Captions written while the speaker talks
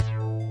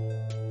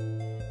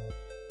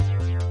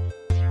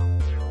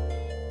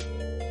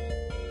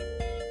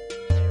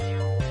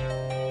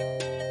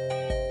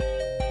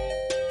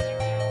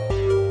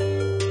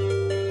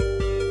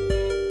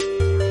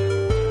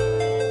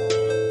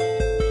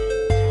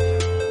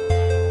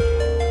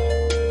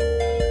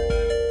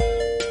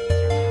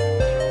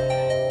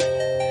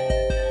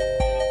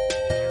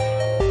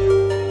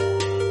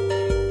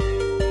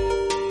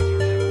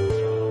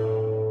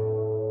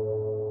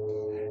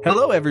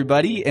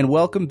everybody, and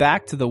welcome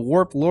back to the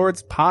Warp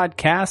Lords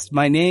podcast.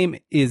 My name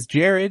is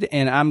Jared,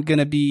 and I'm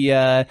gonna be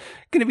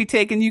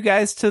taking you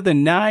guys to the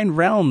 9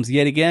 realms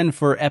yet again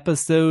for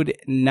episode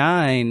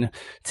 9.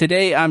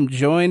 Today, I'm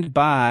joined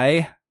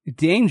by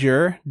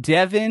Danger,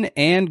 Devin,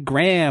 and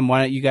Graham.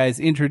 Why don't you guys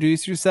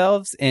introduce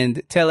yourselves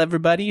and tell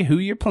everybody who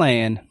you're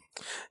playing?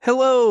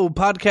 Hello,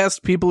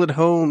 podcast people at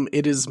home.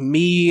 It is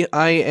me.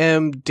 I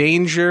am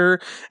Danger.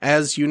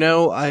 As you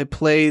know, I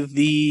play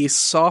the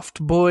soft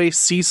boy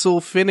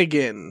Cecil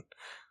Finnegan.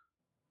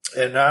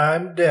 And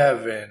I'm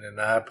Devin, and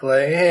I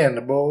play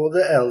Hannibal,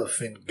 the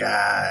elephant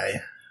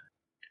guy.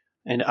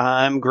 And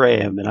I'm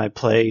Graham, and I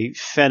play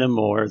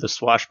Fenimore, the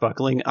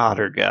swashbuckling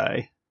otter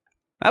guy.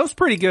 That was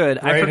pretty good.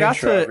 Great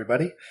intro,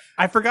 everybody.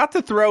 I forgot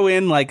to throw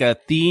in like a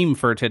theme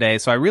for today,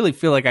 so I really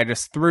feel like I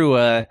just threw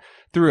a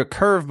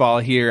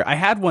curveball here. I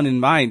had one in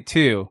mind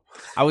too.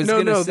 I was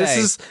gonna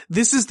say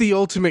this is the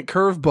ultimate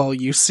curveball.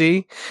 You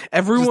see,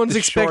 everyone's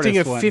expecting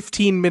a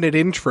 15-minute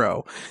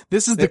intro.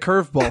 This is the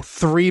curveball,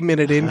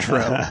 3-minute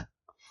intro.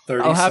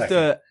 30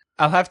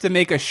 I'll have to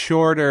make a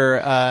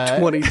shorter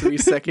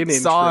 23-second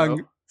intro.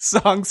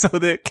 Song so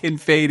that it can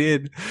fade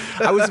in.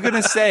 I was going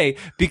to say,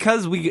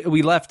 because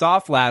we left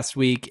off last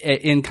week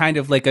in kind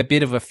of like a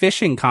bit of a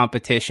fishing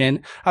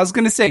competition, I was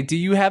going to say, do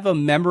you have a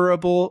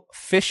memorable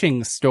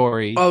fishing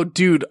story? Oh,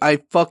 dude, I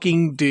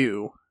fucking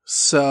do.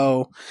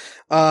 So,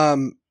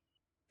 I'm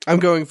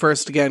going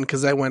first again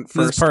because I went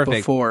first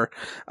before.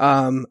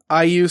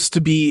 I used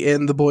to be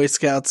in the Boy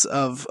Scouts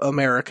of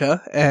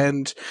America,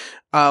 and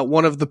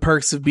one of the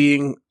perks of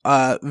being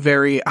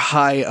very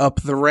high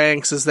up the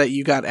ranks is that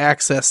you got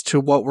access to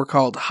what were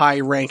called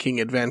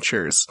high-ranking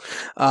adventures.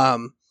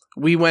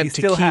 We went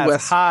to Key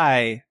West.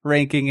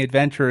 High-ranking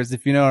adventurers,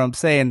 if you know what I'm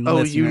saying. Oh,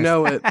 listeners. You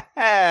know it.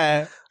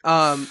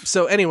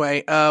 So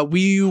anyway,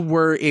 we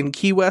were in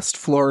Key West,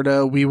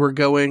 Florida. We were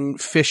going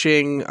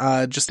fishing,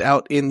 just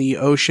out in the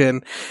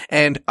ocean,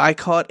 and I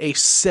caught a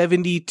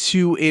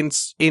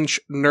 72-inch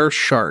nurse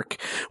shark.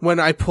 When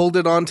I pulled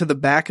it onto the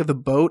back of the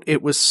boat,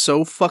 it was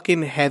so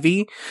fucking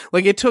heavy.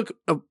 Like, it took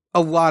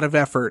a lot of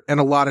effort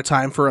and a lot of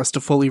time for us to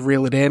fully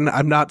reel it in.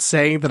 I'm not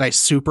saying that I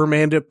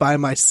Supermaned it by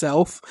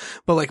myself,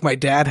 but like my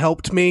dad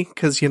helped me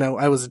because, you know,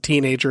 I was a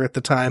teenager at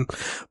the time,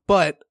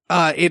 but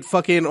it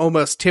fucking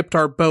almost tipped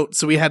our boat,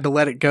 so we had to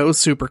let it go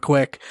super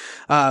quick.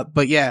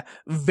 But yeah,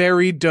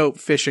 very dope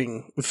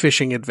fishing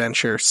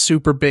adventure.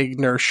 Super big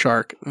nurse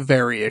shark.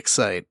 Very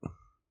excited.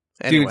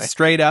 Anyway. Dude,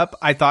 straight up,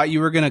 I thought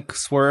you were going to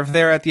swerve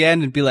there at the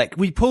end and be like,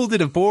 we pulled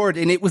it aboard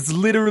and it was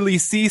literally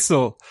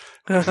Cecil.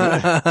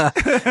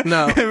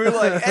 No. We're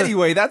like,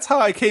 anyway, that's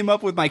how I came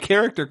up with my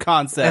character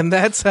concept. And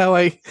that's how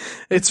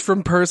it's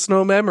from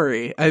personal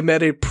memory. I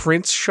met a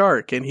prince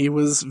shark and he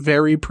was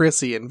very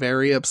prissy and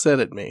very upset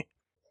at me.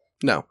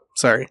 No,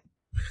 sorry.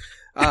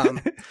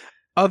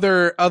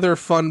 Other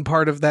fun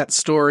part of that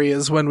story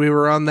is when we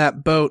were on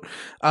that boat,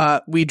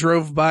 we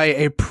drove by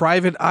a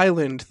private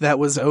island that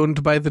was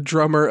owned by the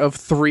drummer of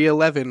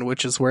 311,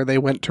 which is where they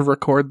went to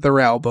record their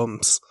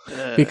albums.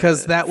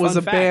 Because that was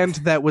a band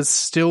that was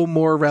still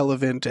more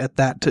relevant at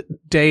that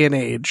day and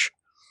age.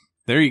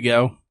 There you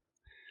go.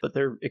 But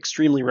they're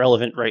extremely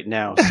relevant right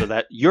now, so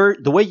that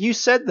the way you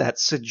said that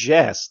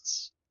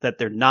suggests that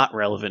they're not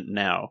relevant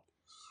now.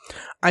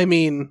 I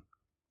mean,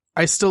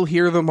 I still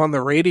hear them on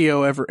the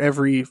radio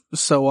every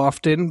so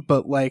often,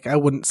 but like I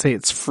wouldn't say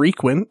it's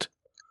frequent.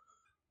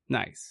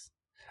 Nice.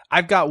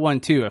 I've got one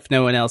too, if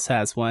no one else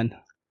has one.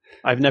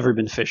 I've never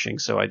been fishing,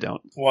 so I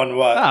don't. One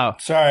what? Oh.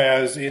 Sorry,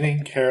 I was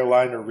eating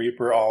Carolina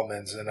Reaper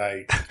almonds and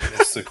I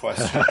missed the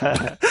question.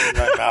 My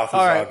mouth is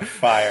on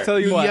fire. Tell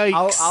you what,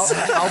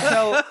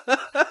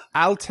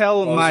 I'll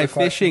tell my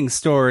fishing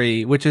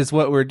story, which is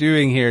what we're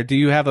doing here. Do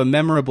you have a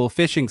memorable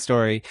fishing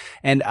story?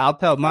 And I'll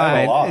tell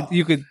mine.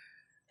 You could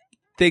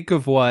think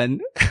of one.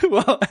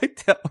 Well, I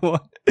tell one.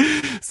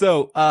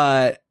 So,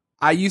 I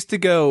used to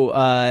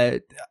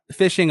go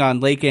fishing on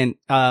Lake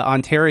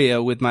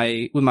Ontario with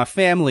my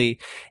family,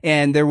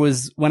 and there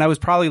was, when I was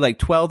probably like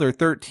 12 or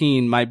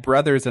 13, my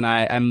brothers and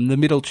I'm the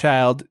middle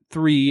child,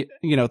 three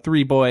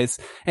boys.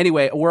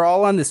 Anyway, we're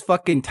all on this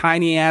fucking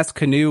tiny ass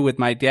canoe with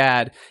my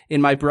dad,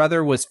 and my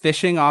brother was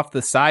fishing off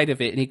the side of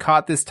it, and he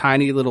caught this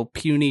tiny little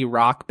puny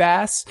rock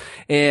bass,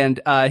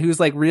 and he was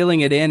like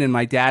reeling it in, and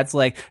my dad's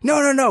like,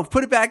 no,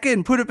 put it back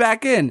in.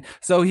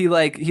 So he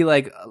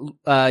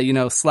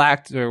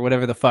slacked or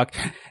whatever the fuck.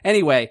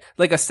 Anyway,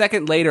 like a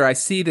second later, I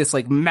see this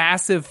like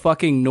massive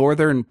fucking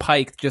northern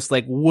pike just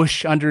like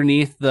whoosh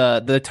underneath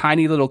the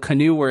tiny little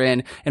canoe we're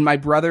in, and my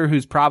brother,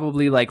 who's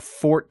probably like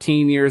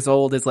 14 years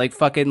old, is like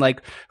fucking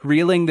like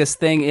reeling this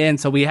thing in.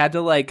 So he had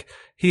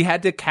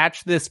to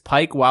catch this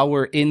pike while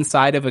we're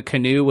inside of a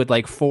canoe with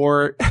like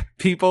 4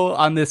 people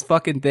on this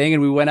fucking thing,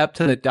 and we went up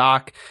to the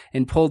dock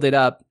and pulled it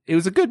up. It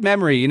was a good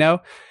memory, you know?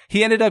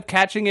 He ended up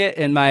catching it,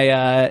 and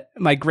my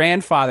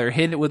grandfather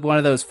hit it with one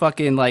of those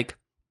fucking like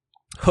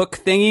hook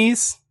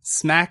thingies,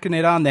 smacking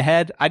it on the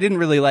head. I didn't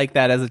really like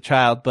that as a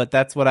child, but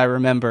that's what I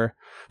remember.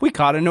 We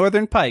caught a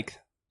northern pike.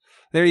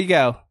 There you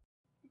go.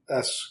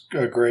 That's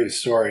a great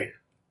story.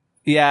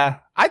 Yeah,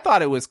 I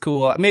thought it was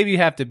cool. Maybe you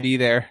have to be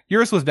there.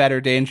 Yours was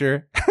better,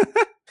 Danger.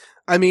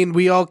 I mean,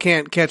 we all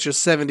can't catch a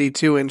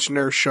 72-inch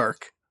nurse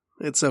shark.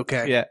 It's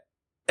okay. Yeah.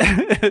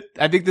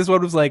 I think this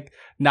one was like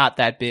not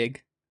that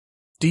big.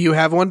 Do you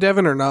have one,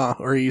 Devin, or nah?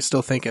 Or are you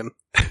still thinking?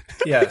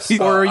 Yes.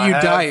 Or are you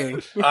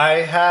dying?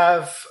 I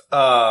have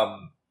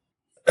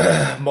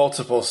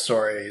multiple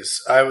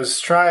stories. I was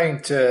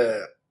trying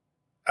to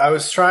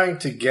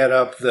get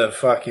up the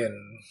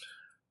fucking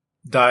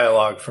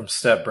dialogue from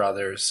Step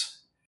Brothers.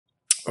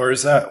 Or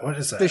is that, what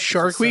is that? The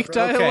Shark Week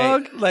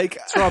dialogue? Okay. Like,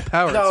 It's raw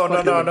power. No.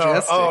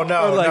 Majestic. Oh,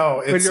 no, like, no.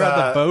 when you're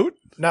on the boat?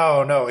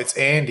 No, it's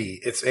Andy.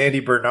 It's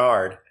Andy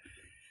Bernard.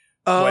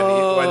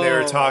 Oh. When they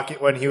were talking,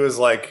 when he was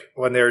like,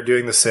 when they were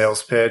doing the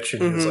sales pitch,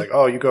 and he was like,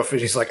 "Oh, you go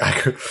fish." He's like,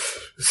 "I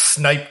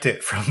sniped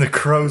it from the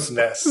crow's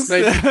nest."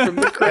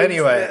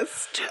 Anyway,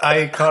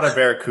 I caught a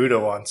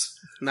barracuda once.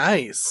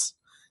 Nice,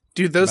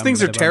 dude. Those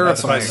things are terrifying.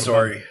 That's my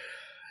story.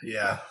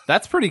 Yeah,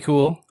 that's pretty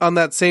cool. On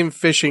that same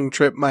fishing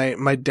trip,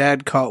 my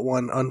dad caught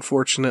one,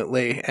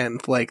 unfortunately,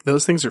 and like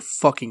those things are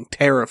fucking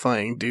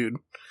terrifying, dude.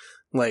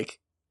 Like.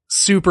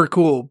 Super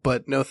cool,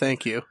 but no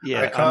thank you.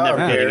 Yeah, I'm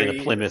never getting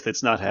in a Plymouth.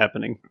 It's not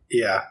happening.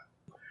 Yeah.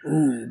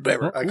 Ooh,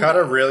 I caught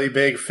a really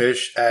big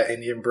fish at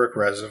Indian Brook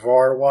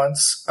Reservoir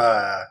once.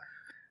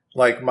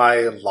 Like my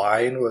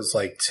line was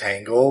like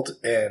tangled,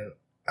 and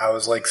I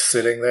was like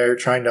sitting there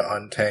trying to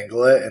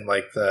untangle it, and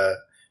like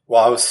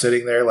while I was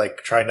sitting there like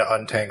trying to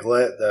untangle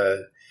it,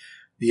 the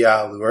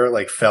lure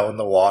like fell in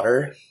the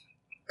water,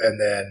 and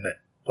then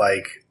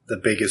like the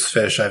biggest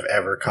fish I've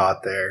ever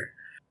caught there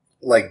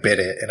like bit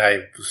it, and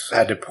I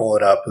had to pull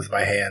it up with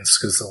my hands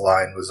because the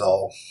line was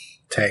all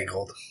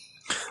tangled.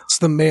 It's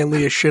the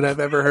manliest shit I've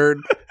ever heard.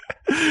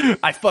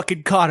 I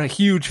fucking caught a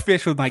huge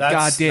fish with my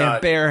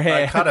goddamn bare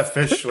hand. I caught a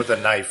fish with a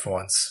knife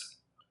once.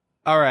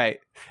 All right.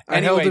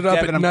 I held it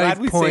up at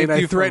knife point.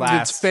 I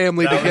threatened its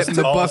family to get in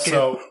the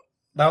bucket.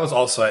 That was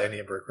also at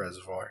Indian Brook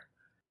Reservoir.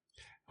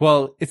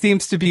 Well, it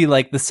seems to be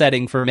like the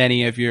setting for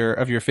many of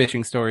your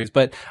fishing stories,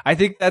 but I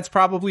think that's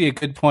probably a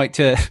good point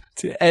to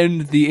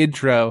end the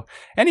intro.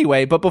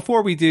 Anyway, but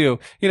before we do,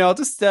 I'll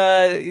just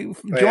join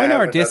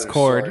our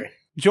Discord. Story.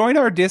 Join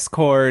our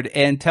Discord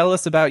and tell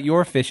us about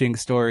your fishing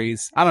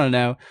stories. I don't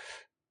know.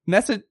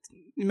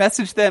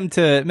 Message them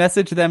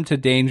to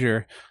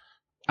Danger.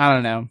 I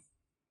don't know.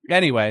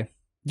 Anyway,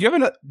 do you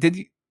have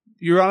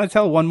you want to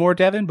tell one more,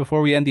 Devin, before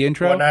we end the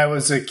intro? When I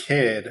was a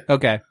kid.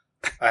 Okay.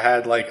 I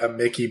had like a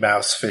Mickey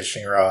Mouse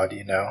fishing rod,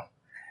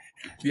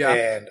 Yeah.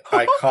 And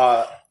I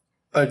caught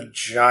a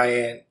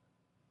giant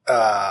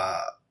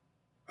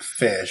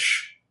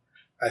fish.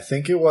 I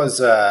think it was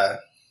oh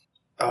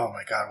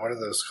my god, what are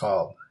those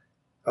called?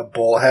 A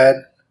bullhead?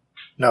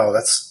 No,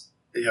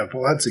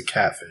 bullhead's a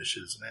catfish,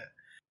 isn't it?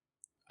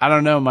 I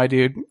don't know, my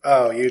dude.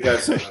 Oh, you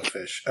guys don't know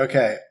fish.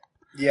 Okay.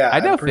 Yeah,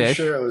 I know I'm pretty fish.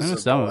 sure it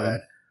was a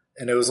bullhead.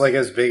 And it was like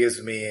as big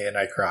as me, and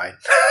I cried.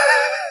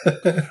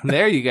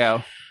 There you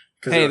go.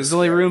 Hey, there's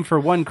only room for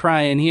one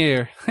cry in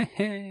here.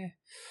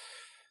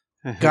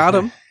 Got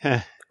him.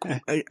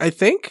 I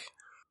think.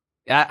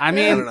 I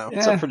mean, I don't know.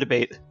 It's up for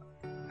debate.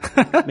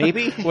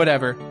 Maybe.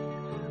 Whatever.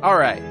 All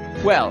right.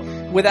 Well,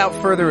 without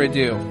further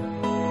ado,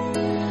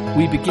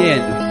 we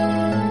begin.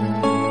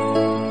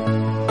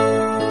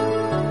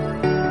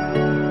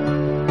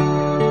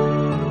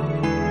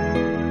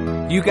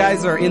 You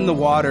guys are in the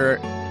water,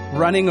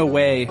 running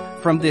away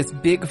from this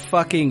big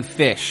fucking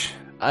fish.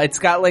 It's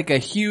got like a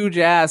huge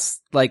ass,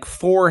 like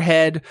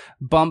forehead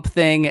bump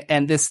thing.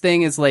 And this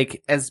thing is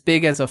like as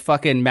big as a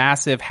fucking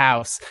massive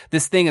house.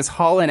 This thing is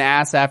hauling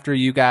ass after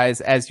you guys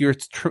as you're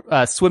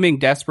swimming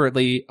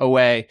desperately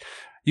away.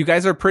 You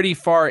guys are pretty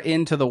far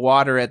into the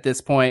water at this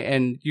point,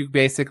 and you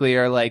basically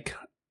are like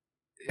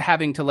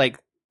having to like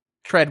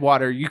tread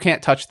water. You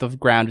can't touch the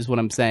ground is what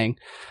I'm saying.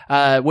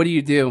 What do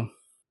you do?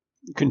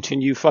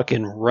 Continue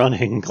fucking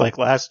running like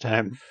last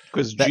time.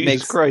 Because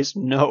Jesus Christ,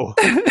 no.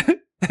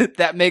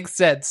 That makes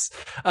sense.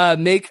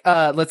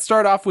 Let's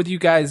start off with you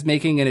guys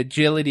making an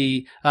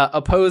agility,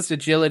 opposed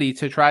agility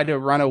to try to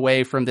run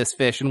away from this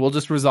fish, and we'll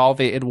just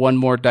resolve it in one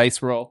more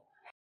dice roll.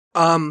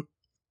 Am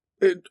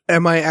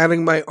I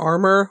adding my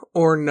armor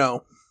or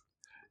no?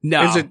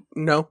 No. Is it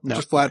no?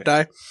 Just flat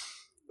die?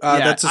 Yeah,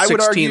 that's a 16. I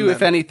would argue, then.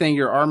 if anything,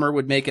 your armor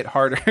would make it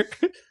harder.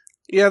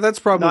 Yeah, that's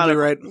probably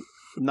right.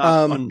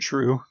 Not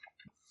untrue.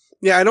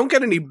 Yeah, I don't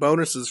get any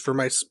bonuses for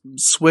my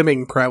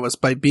swimming prowess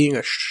by being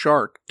a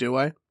shark, do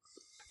I?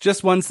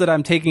 Just ones that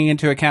I'm taking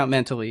into account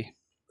mentally.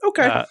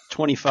 Okay.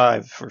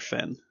 25 for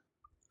Fenn.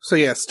 So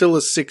yeah, still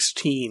a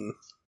 16.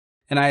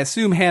 And I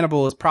assume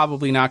Hannibal is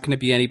probably not going to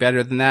be any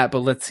better than that, but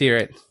let's hear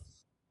it.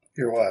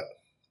 Your what?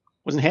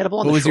 Wasn't Hannibal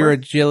on what the was shore? your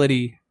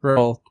agility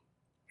roll?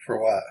 For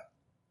what?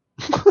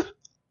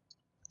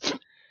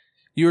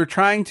 You were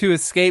trying to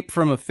escape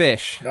from a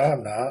fish. No,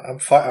 I'm not.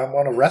 I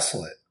want to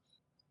wrestle it.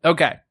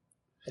 Okay.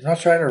 I'm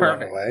not trying to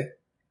Perfect. run away.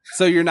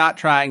 So you're not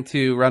trying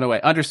to run away.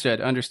 Understood.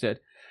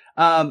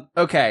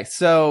 Okay.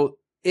 So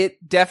it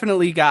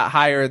definitely got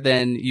higher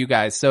than you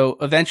guys. So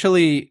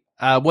eventually,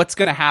 what's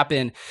going to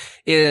happen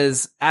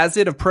is as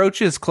it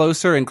approaches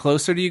closer and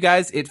closer to you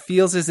guys, it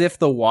feels as if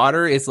the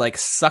water is like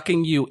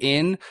sucking you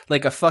in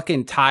like a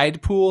fucking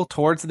tide pool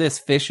towards this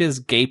fish's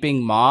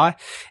gaping maw.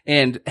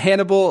 And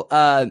Hannibal,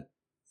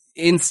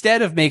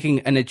 instead of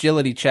making an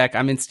agility check,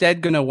 I'm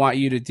instead going to want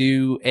you to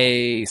do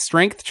a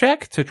strength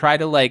check to try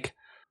to like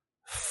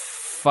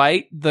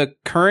fight the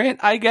current,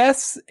 I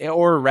guess,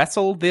 or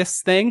wrestle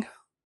this thing.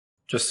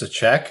 Just a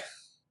check?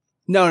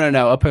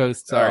 No,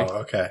 opposed. Sorry.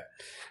 Oh, okay.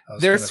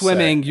 They're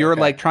swimming. You're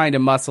like trying to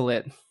muscle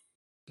it.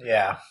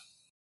 Yeah.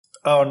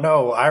 Oh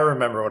no, I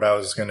remember what I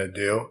was going to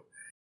do.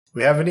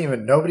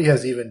 Nobody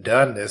has even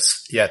done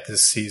this yet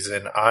this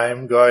season.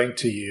 I'm going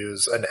to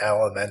use an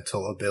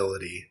elemental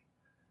ability.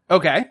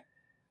 Okay.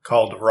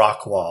 Called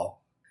Rock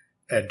Wall.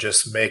 And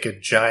just make a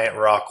giant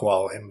rock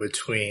wall in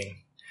between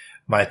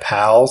my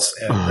pals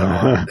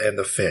and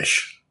the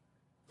fish.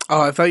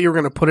 Oh, I thought you were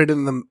going to put it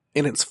in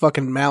its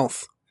fucking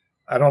mouth.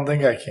 I don't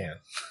think I can.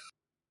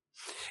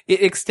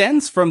 It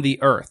extends from the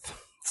earth,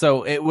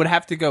 so it would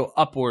have to go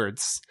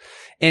upwards.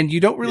 And you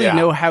don't really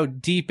know how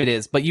deep it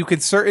is, but you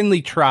could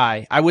certainly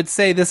try. I would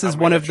say this is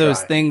one of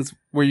those things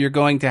where you're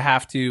going to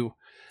have to...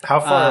 How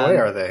far away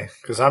are they?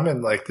 Because I'm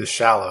in like the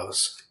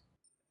shallows.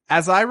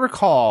 As I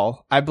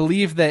recall, I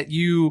believe that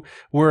you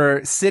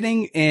were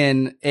sitting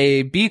in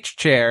a beach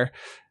chair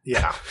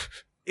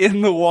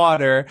in the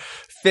water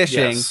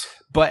fishing,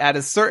 but at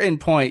a certain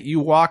point you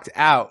walked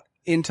out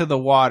into the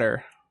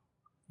water.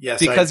 Yes,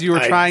 because you were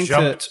trying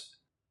to.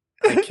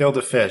 I killed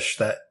a fish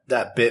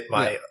that bit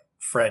my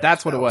friend.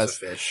 That's what it was.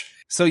 A fish.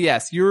 So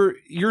yes, you're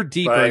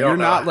deeper. You're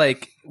not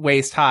like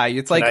waist high.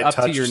 It's like up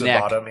to your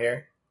neck. Bottom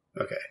here.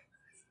 Okay,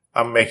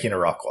 I'm making a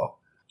rock wall.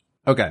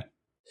 Okay.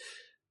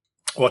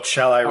 What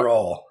shall I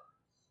roll?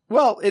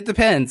 Well, it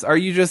depends. Are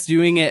you just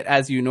doing it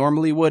as you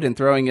normally would and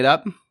throwing it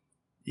up?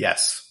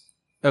 Yes.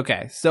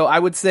 Okay, so I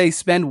would say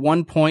spend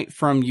 1 point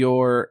from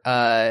your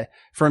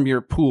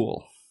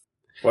pool.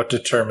 What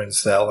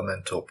determines the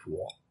elemental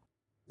pool?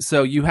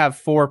 So you have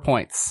 4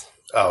 points.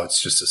 Oh,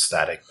 it's just a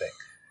static thing.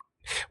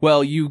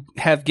 Well, you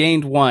have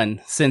gained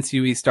 1 since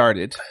you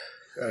restarted.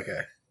 Okay.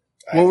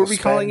 What were we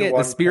calling it?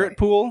 The spirit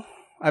pool,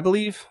 I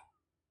believe?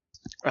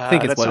 I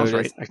think it's that sounds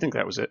right. I think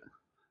that was it.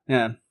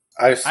 Yeah.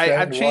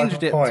 I've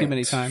changed it too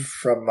many times.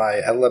 From my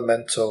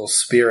elemental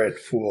spirit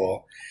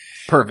pool.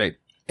 Perfect.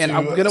 And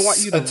I'm going to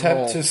want you to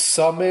attempt to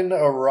summon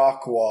a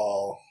rock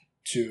wall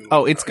to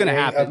it's going to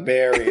happen. A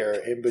barrier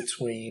in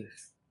between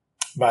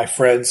my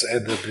friends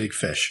and the big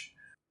fish.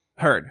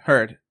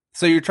 Heard.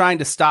 So you're trying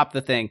to stop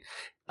the thing.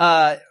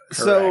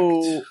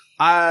 So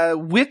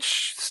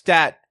which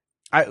stat?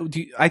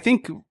 I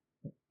think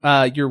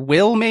your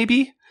will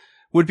maybe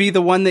would be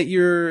the one that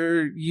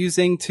you're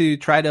using to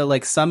try to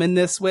like summon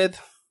this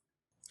with.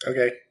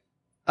 Okay.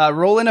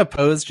 Roll an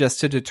oppose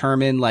just to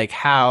determine like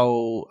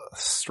how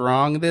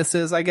strong this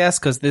is, I guess,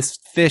 because this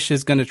fish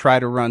is going to try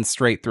to run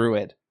straight through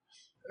it.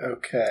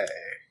 Okay.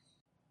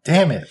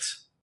 Damn it.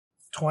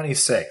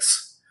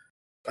 26.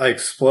 I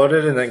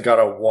exploded and then got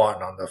a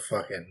 1 on the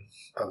fucking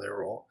other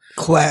roll.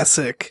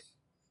 Classic.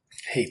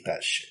 Hate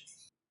that shit.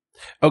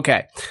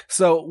 Okay,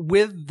 so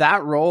with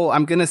that roll,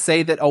 I'm going to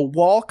say that a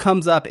wall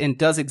comes up and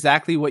does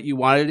exactly what you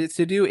wanted it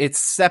to do. It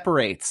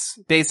separates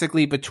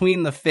basically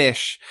between the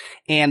fish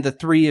and the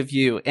 3 of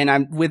you.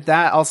 And with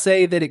that, I'll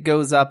say that it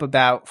goes up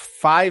about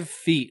 5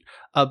 feet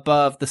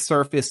above the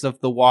surface of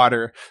the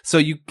water. So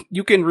you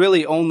can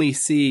really only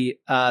see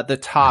the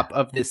top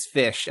of this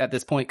fish at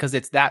this point because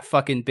it's that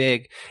fucking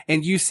big.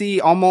 And you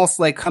see almost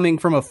like coming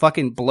from a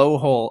fucking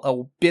blowhole,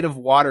 a bit of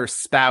water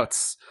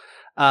spouts.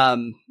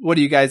 What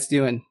are you guys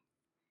doing?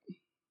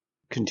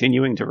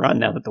 Continuing to run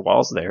now that the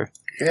wall's there.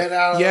 Get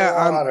out of the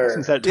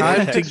water.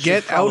 Time to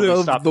get out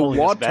of the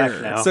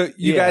water. So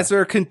you guys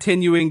are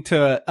continuing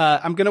to...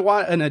 I'm going to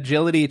want an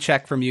agility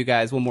check from you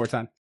guys one more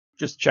time.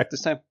 Just check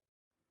this time.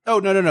 Oh,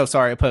 no.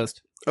 Sorry,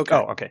 opposed. Okay.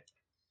 Oh, okay.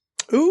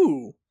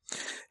 Ooh.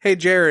 Hey,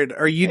 Jared,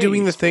 are you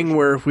doing the thing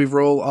where if we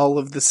roll all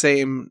of the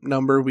same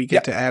number, we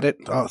get to add it?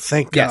 Oh,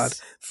 thank God.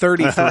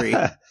 33.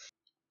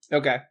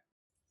 Okay.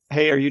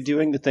 Hey, are you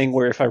doing the thing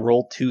where if I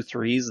roll 2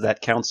 3s,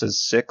 that counts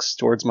as 6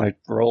 towards my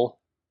roll?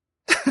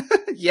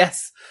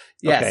 Yes.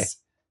 Okay.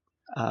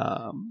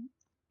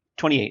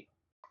 28.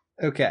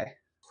 Okay.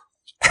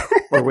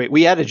 Or wait,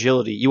 we add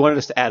agility. You wanted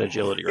us to add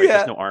agility, right? Yeah.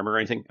 There's no armor or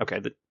anything?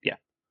 Okay, yeah.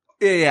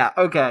 Yeah,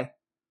 okay.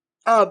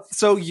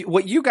 So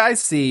what you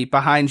guys see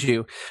behind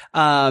you,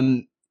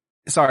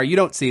 sorry, you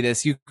don't see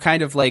this. You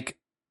kind of like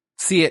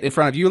see it in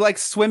front of you, like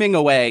swimming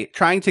away,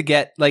 trying to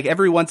get like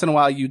every once in a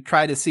while you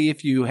try to see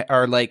if you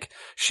are like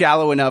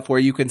shallow enough where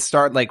you can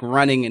start like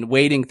running and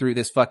wading through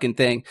this fucking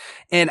thing.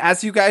 And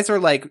as you guys are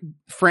like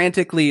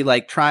frantically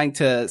like trying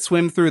to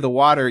swim through the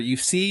water, you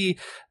see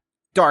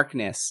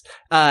darkness.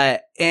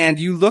 And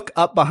you look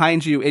up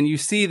behind you and you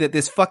see that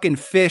this fucking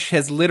fish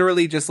has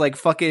literally just like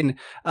fucking,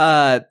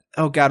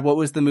 oh God, what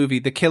was the movie?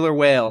 The Killer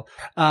Whale.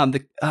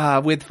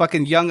 With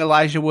fucking young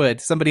Elijah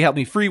Wood. Somebody help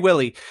me. Free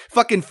Willy.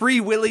 Fucking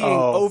free willying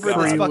over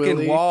this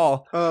fucking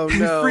wall. Oh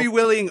no. Free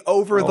willying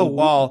over the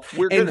wall.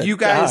 And you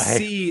guys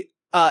see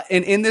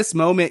And in this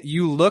moment,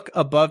 you look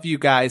above you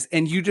guys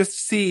and you just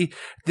see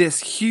this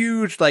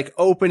huge, like,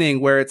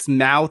 opening where its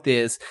mouth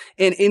is.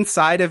 And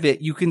inside of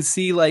it, you can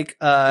see, like,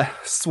 a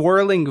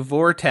swirling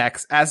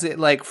vortex as it,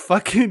 like,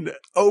 fucking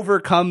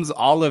overcomes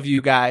all of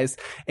you guys.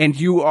 And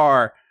you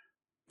are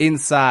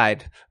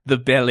inside the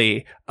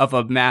belly of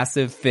a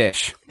massive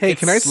fish. Hey,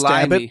 can I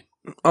stab it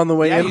on the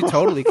way in? Yeah, you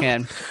totally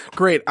can.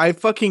 Great. I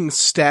fucking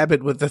stab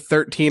it with the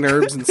 13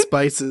 herbs and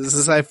spices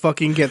as I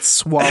fucking get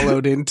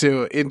swallowed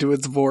into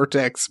its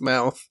vortex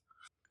mouth.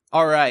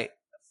 All right.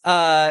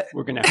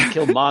 We're gonna have to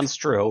kill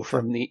Monstro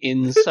from the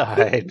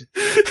inside.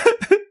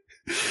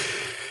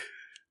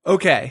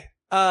 Okay.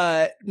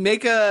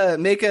 Make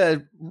an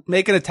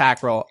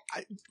attack roll.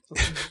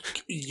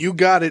 You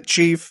got it,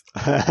 Chief.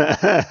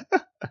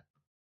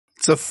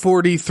 It's a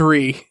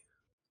 43.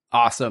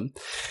 Awesome.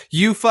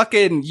 You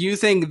fucking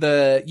using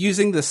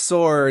the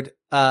sword,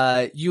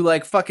 you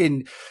like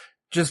fucking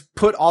just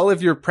put all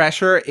of your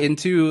pressure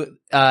into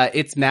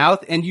its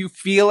mouth, and you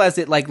feel as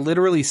it like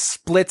literally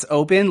splits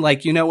open,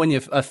 like, you know, when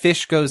a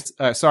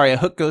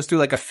hook goes through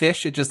like a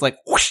fish, it just like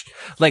whoosh,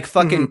 like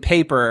fucking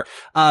paper.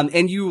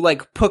 And you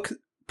like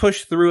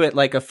push through it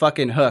like a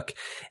fucking hook.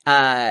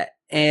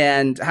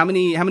 And how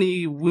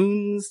many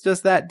wounds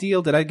does that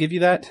deal? Did I give you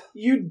that?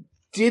 You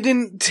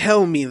didn't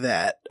tell me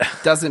that.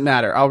 Doesn't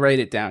matter. I'll write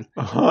it down.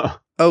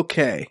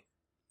 Okay.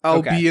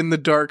 I'll be in the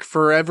dark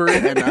forever,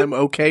 and I'm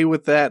okay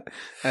with that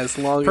as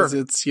long as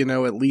it's, you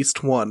know, at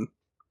least one.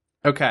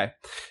 Okay.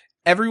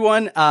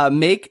 Everyone,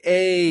 make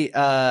a,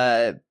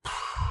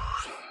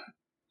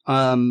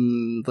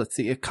 let's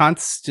see, a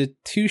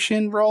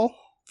constitution roll?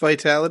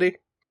 Vitality,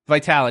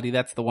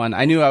 that's the one.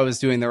 I knew I was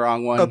doing the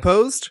wrong one.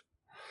 Opposed?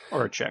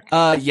 Or a check.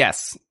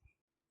 Yes.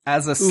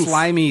 As a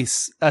slimy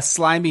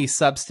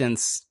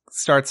substance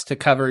starts to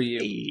cover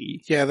you.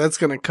 Yeah, that's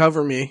gonna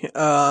cover me.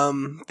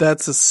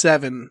 That's a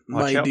 7,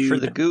 Watch my out dude. for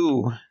the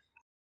goo.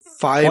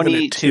 5 and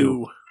a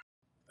 2.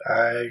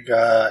 I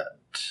got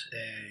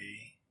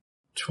a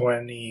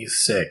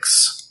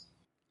 26.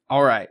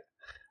 All right.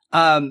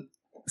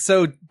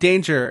 So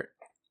Danger,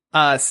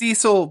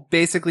 Cecil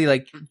basically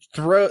like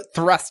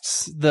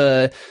thrusts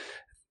the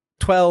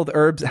 12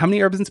 herbs. How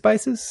many herbs and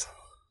spices?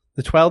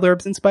 The 12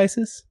 herbs and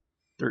spices?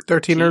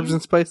 13 herbs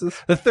and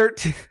spices? The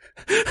 13.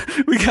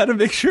 We gotta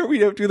make sure we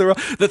don't do the wrong.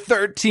 The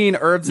 13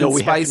 herbs and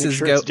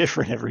spices it's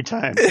different every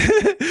time.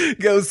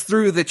 Goes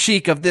through the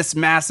cheek of this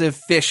massive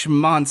fish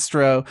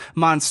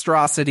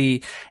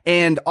monstrosity,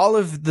 and all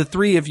of the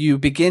three of you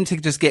begin to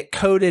just get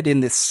coated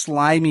in this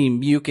slimy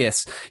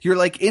mucus. You're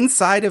like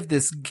inside of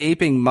this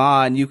gaping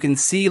maw, and you can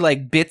see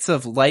like bits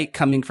of light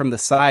coming from the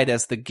side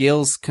as the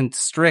gills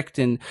constrict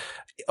and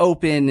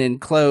open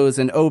and close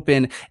and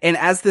open. And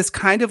as this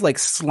kind of like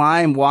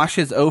slime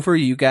washes over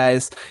you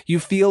guys, you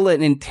feel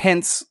an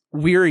intense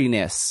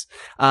weariness,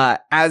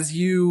 as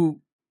you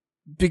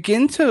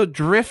begin to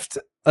drift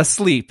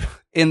asleep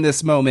in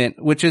this moment,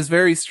 which is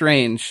very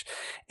strange.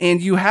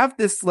 And you have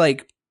this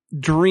like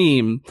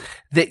dream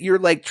that you're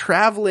like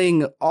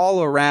traveling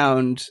all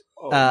around.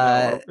 No.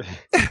 Are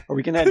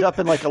we going to end up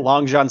in like a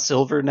Long John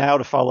Silver now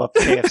to follow up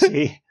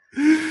KFC?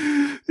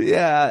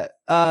 Yeah.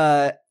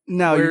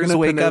 No, you're going to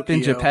wake up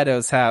in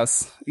Geppetto's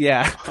house.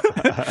 Yeah.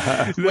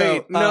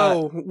 Wait,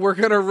 no. We're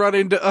going to run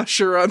into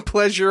Usher on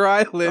Pleasure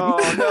Island.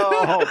 Oh,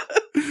 no.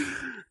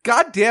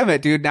 God damn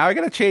it, dude. Now I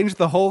got to change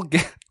the whole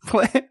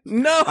plan.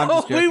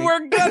 No, we were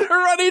going to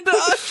run into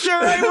Usher.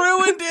 I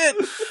ruined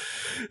it.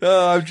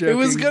 Oh, I'm joking. It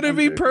was going to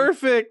be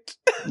perfect.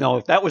 No,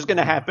 if that was going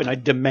to happen, I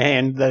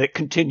demand that it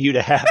continue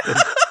to happen.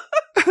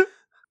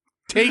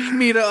 Take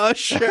me to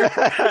Usher.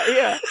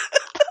 Yeah.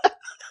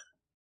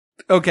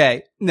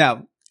 Okay,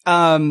 now,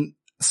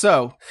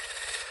 so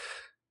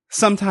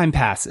some time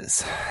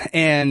passes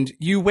and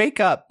you wake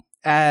up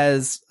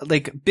as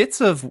like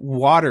bits of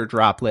water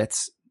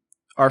droplets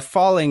are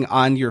falling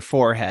on your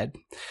forehead.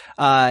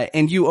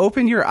 And you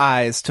open your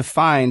eyes to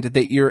find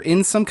that you're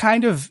in some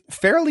kind of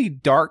fairly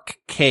dark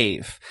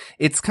cave.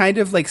 It's kind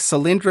of like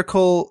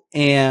cylindrical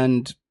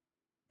and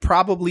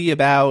probably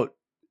about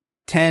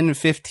 10,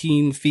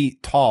 15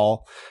 feet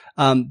tall.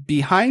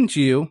 Behind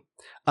you,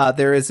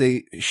 there is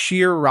a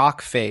sheer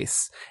rock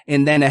face.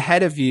 And then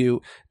ahead of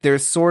you,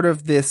 there's sort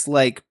of this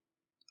like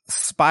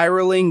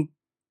spiraling,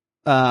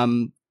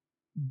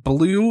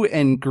 blue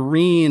and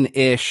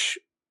green-ish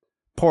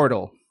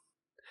portal.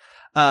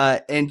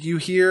 And you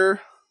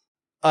hear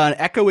an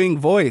echoing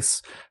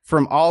voice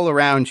from all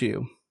around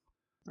you.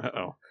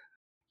 Uh-oh.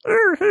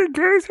 Hey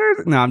guys,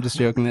 no, I'm just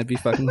joking. That'd be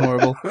fucking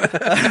horrible.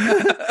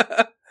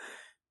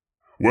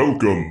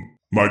 Welcome,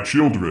 my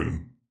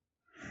children.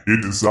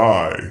 It is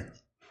I,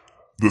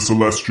 the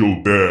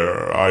Celestial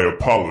Bear. I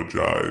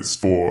apologize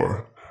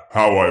for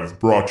how I've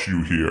brought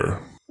you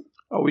here.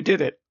 Oh, we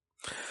did it.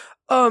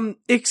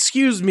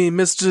 Excuse me,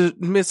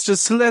 Mr.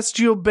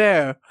 Celestial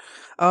Bear.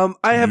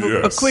 I have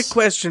a quick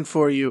question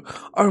for you.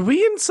 Are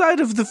we inside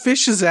of the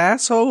fish's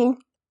asshole?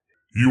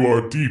 You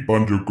are deep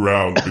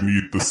underground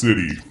beneath the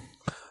city.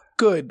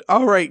 Good.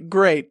 All right,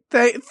 great.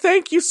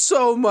 Thank you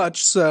so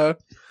much, sir.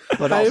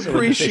 But I also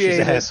appreciate in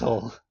the fish's it.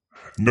 asshole.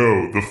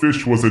 No, the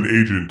fish was an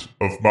agent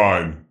of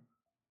mine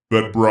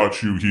that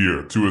brought you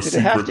here to a Did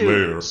it have secret to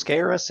lair.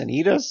 scare us and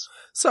eat us?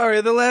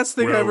 Sorry, the last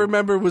thing I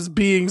remember was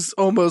being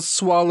almost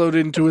swallowed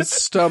into his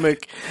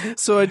stomach,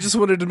 so I just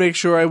wanted to make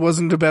sure I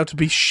wasn't about to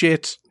be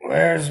shit.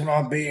 Where's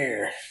my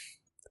beer?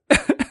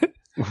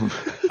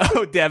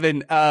 Oh,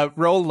 Devin,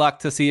 roll luck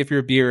to see if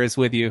your beer is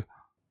with you.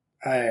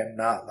 I am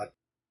not lucky.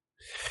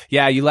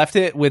 Yeah, you left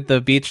it with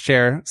the beach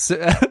chair. So,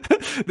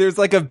 there's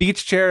like a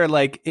beach chair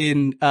like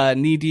in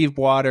knee-deep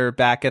water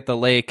back at the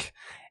lake,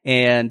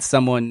 and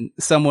someone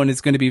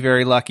is going to be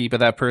very lucky, but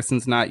that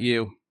person's not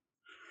you.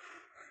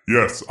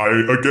 Yes, I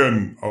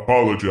again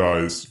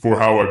apologize for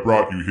how I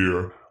brought you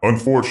here.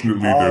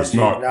 Unfortunately, there's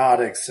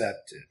not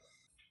accepted.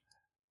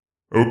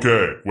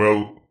 Okay,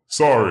 well,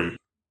 sorry.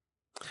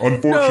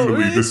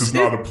 Unfortunately, this is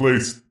not a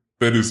place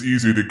that is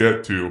easy to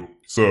get to.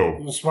 So,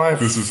 it was my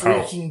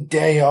freaking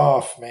day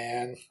off,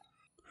 man.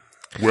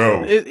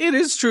 Well, it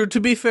is true. To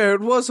be fair,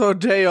 it was our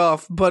day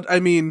off, but I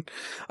mean,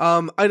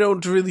 I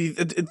don't really.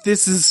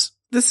 This is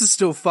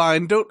still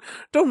fine.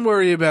 Don't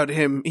worry about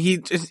him. He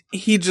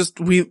just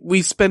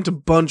we spent a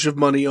bunch of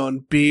money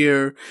on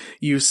beer,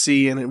 you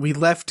see, and we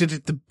left it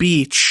at the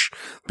beach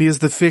because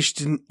the fish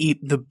didn't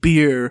eat the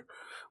beer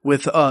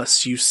with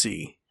us, you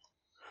see.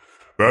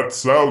 That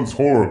sounds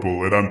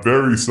horrible, and I'm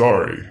very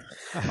sorry.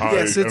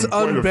 Yes, it's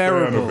I am quite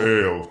unbearable. a fan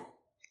of ale.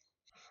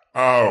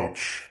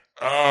 Ouch.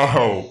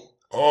 Ow.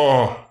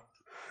 Oh.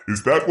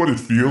 Is that what it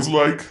feels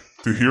like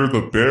to hear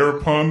the bear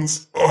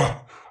puns?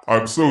 Oh,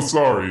 I'm so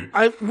sorry.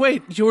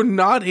 Wait, you're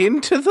not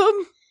into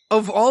them?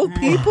 Of all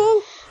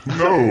people?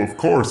 No, of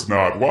course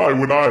not. Why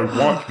would I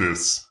want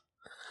this?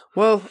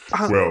 Well,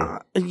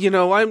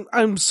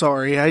 I'm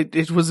sorry.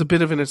 It was a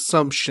bit of an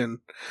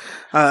assumption.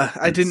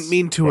 I didn't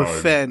mean to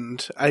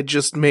offend. I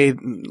just made,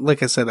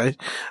 like I said,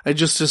 I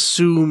just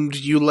assumed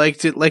you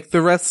liked it like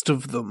the rest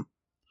of them.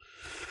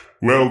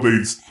 Well,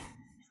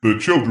 the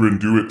children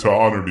do it to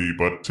honor me,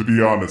 but to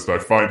be honest, I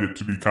find it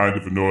to be kind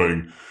of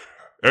annoying.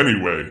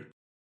 Anyway,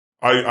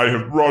 I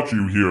have brought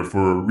you here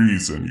for a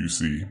reason, you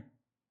see.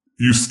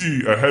 You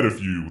see ahead of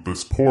you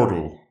this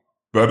portal.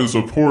 That is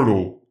a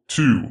portal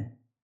to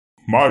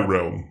my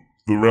realm,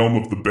 the realm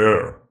of the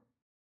bear.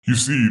 You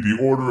see, the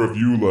Order of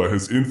Eula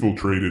has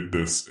infiltrated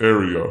this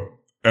area,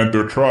 and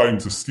they're trying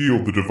to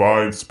steal the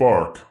divine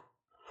spark.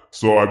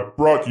 So I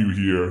brought you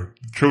here,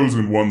 the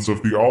chosen ones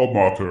of the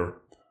Allmater,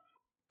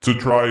 to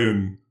try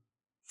and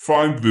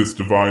find this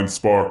divine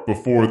spark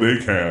before they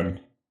can,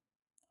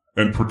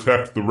 and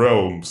protect the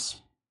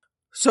realms.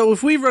 So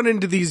if we run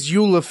into these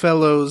Eula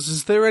fellows,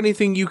 is there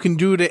anything you can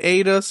do to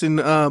aid us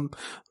in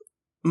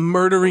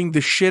murdering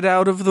the shit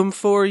out of them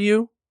for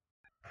you?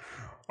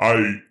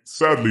 I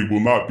sadly will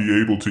not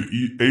be able to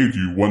aid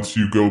you once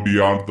you go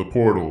beyond the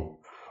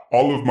portal.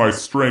 All of my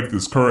strength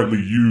is currently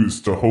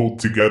used to hold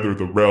together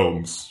the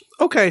realms.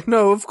 Okay,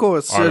 no, of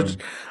course. Yes.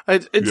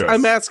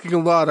 I'm asking a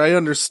lot, I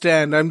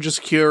understand. I'm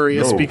just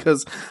curious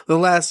because the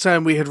last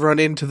time we had run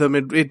into them,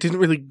 it didn't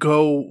really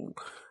go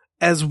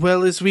as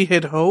well as we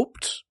had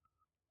hoped.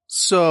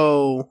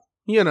 So,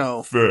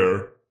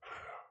 Fair.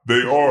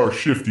 They are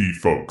shifty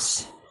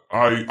folks.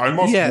 I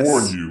must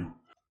warn you,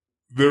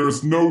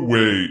 there's no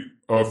way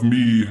of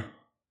me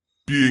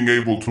being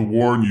able to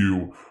warn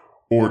you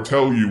or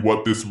tell you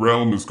what this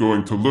realm is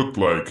going to look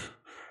like,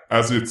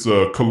 as it's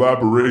a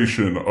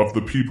collaboration of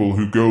the people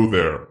who go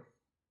there.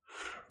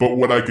 But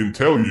what I can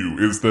tell you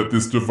is that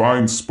this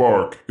divine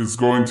spark is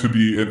going to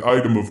be an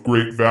item of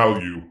great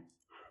value,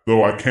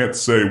 though I can't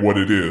say what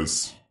it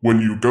is. When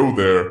you go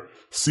there,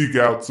 seek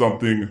out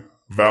something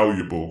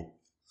valuable.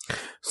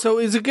 So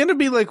is it going to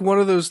be like one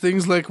of those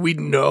things like we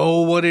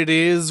know what it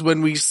is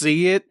when we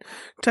see it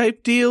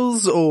type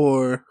deals,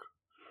 or?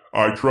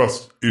 I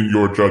trust in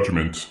your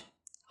judgment.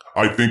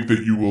 I think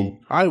that you will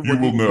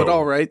know. But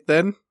all right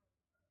then.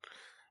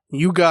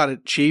 You got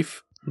it,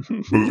 Chief.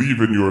 Believe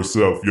in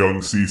yourself,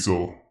 young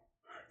Cecil.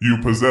 You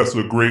possess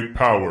a great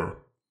power,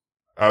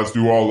 as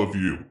do all of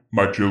you,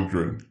 my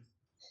children.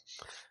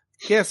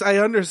 Yes, I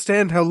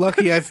understand how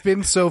lucky I've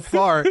been so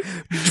far.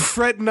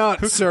 Fret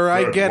not, sir,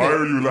 I get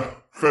it.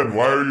 Fenn,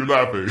 why are you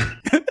laughing?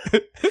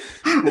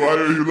 Why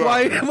are you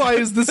laughing? Why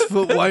is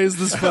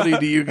this funny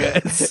to you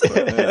guys?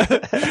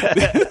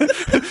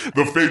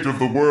 The fate of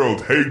the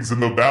world hangs in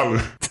the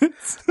balance.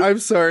 I'm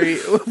sorry.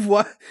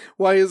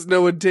 Why is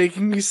no one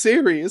taking me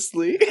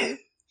seriously?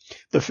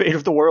 The fate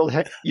of the world,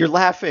 you're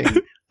laughing.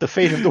 The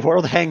fate of the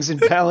world hangs in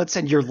balance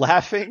and you're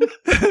laughing?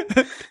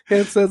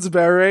 That sounds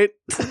about right.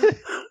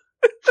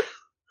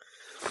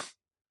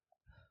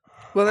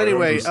 Well,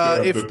 anyway,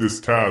 that this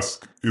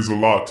task is a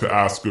lot to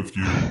ask of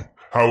you.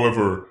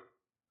 However,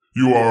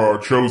 you are our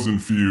chosen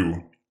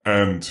few,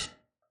 and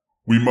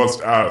we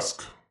must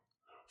ask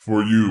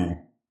for you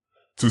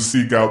to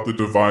seek out the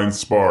divine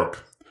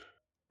spark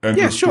and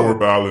restore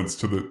balance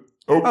to the.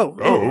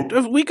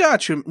 We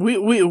got you.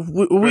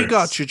 We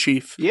got you,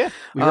 Chief. Yeah,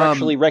 we were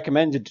actually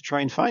recommended to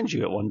try and find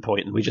you at one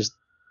point, and we just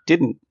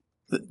didn't.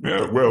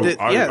 Yeah, well,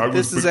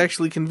 this is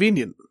actually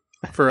convenient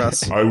for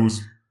us.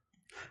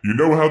 You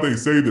know how they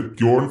say that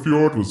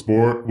Bjornfjord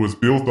was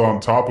built on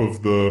top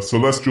of the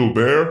Celestial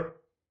Bear?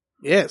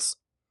 Yes.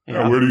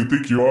 Yeah. Where do you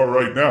think you are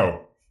right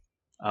now?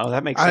 Oh,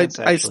 that makes sense,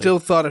 I still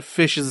thought of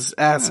Fish's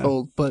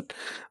asshole, but...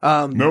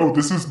 no,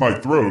 this is my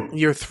throat.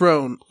 Your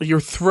throat. You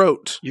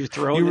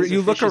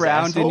look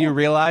around asshole? and you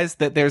realize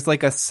that there's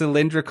like a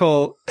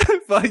cylindrical...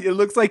 it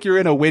looks like you're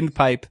in a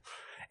windpipe.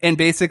 And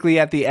basically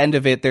at the end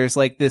of it, there's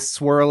like this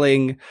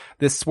swirling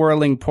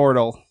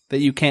portal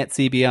that you can't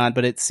see beyond,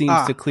 but it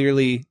seems to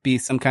clearly be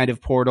some kind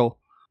of portal.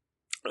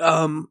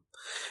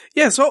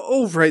 Yeah, so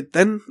all right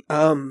then.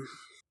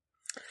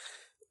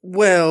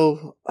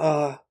 Well,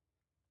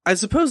 I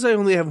suppose I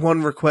only have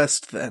one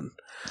request then.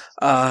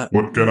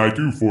 What can I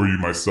do for you,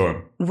 my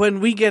son? When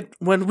we get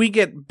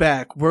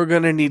back, we're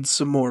gonna need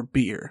some more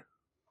beer.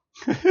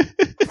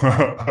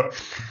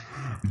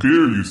 Beer,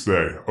 you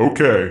say?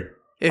 Okay.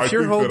 If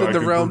you're holding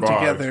the realm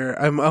together,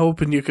 I'm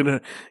hoping you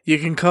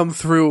can come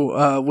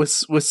through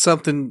with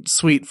something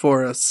sweet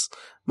for us,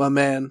 my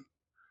man.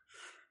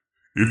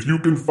 If you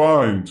can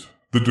find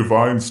the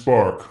divine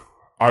spark,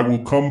 I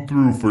will come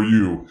through for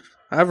you.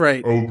 All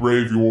right. Oh,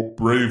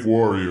 brave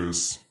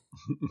warriors.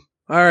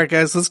 All right,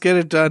 guys, let's get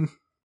it done.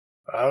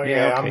 Oh,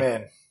 yeah, okay. I'm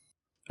in.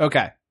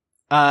 Okay.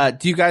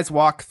 Do you guys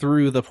walk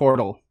through the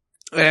portal?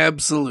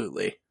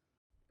 Absolutely.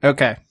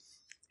 Okay.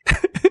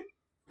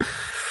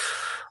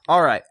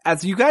 All right.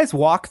 As you guys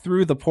walk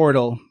through the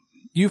portal,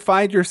 you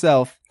find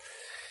yourself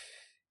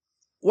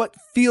what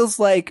feels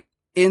like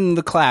in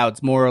the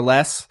clouds, more or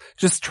less,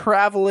 just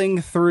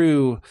traveling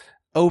through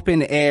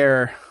open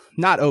air.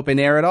 Not open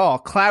air at all,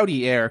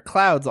 cloudy air,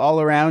 clouds all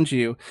around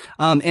you.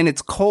 And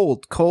it's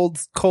cold.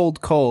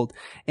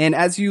 And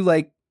as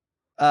you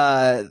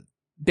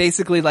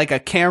basically like a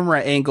camera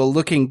angle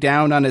looking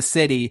down on a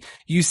city,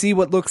 you see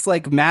what looks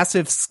like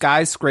massive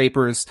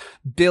skyscrapers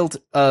built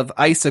of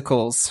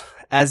icicles.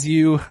 As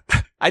you,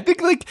 I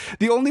think like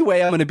the only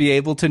way I'm going to be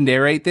able to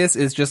narrate this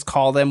is just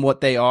call them what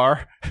they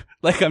are.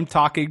 Like I'm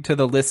talking to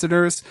the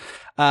listeners.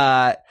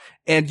 And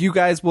you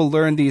guys will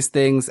learn these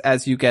things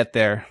as you get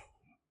there.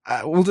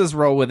 We'll just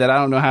roll with it. I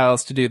don't know how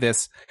else to do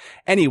this.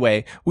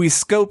 Anyway, we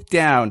scope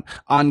down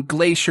on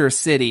Glacier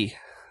City,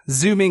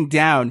 zooming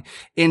down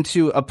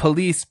into a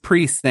police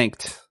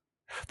precinct.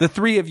 The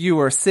three of you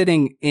are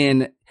sitting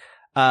in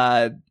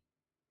a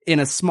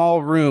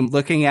small room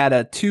looking at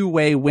a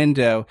two-way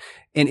window,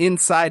 and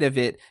inside of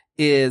it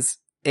is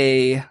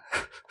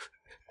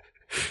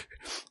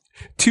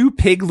two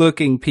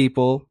pig-looking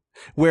people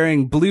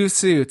wearing blue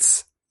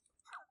suits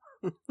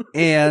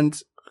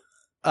and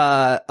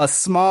a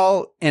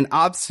small and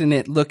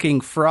obstinate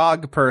looking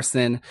frog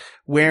person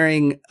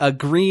wearing a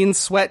green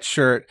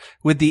sweatshirt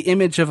with the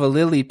image of a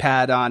lily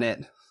pad on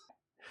it.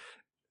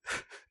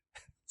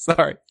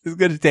 Sorry, it's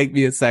going to take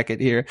me a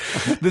second here.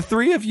 The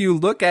three of you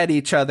look at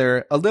each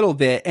other a little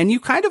bit and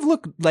you kind of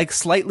look like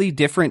slightly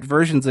different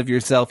versions of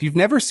yourself. You've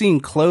never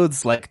seen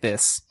clothes like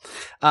this.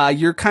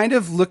 You're kind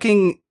of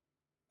looking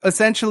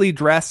essentially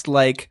dressed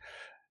like,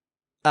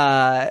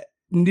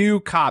 new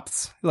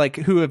cops, like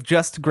who have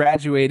just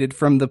graduated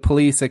from the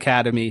police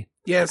academy.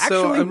 Yeah,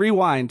 so actually,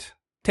 rewind.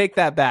 Take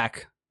that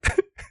back.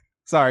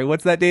 Sorry,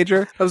 what's that,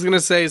 Danger? I was gonna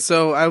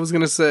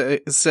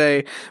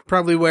say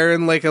probably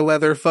wearing like a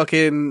leather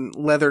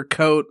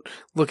coat,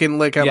 looking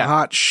like I'm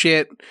hot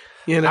shit.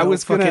 You know, I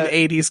was fucking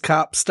 80s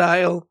cop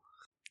style.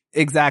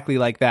 Exactly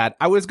like that.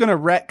 I was going to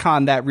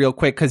retcon that real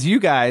quick because you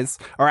guys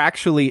are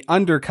actually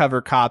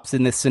undercover cops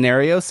in this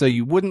scenario, so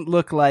you wouldn't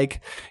look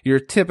like your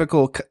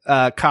typical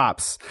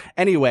cops.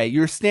 Anyway,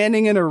 you're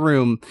standing in a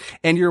room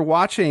and you're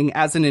watching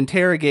as an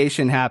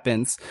interrogation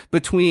happens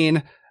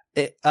between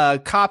a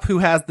cop who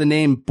has the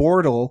name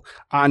Bortle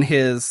on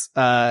his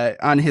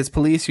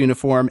police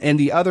uniform and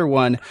the other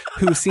one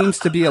who seems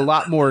to be a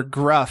lot more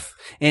gruff,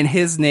 and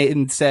his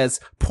name says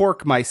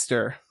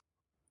Porkmeister.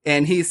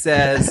 And he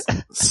says,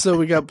 so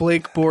we got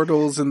Blake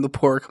Bortles and the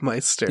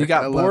Porkmeister. You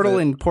got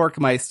Bortle and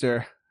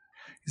Porkmeister.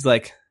 He's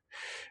like,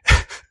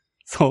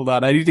 hold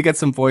on, I need to get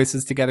some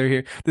voices together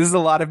here. This is a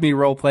lot of me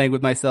role-playing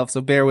with myself, so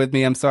bear with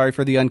me. I'm sorry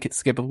for the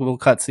unskippable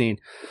cutscene.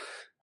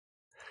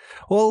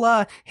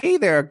 Well, hey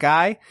there,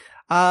 guy.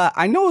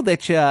 I know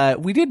that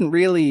we didn't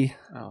really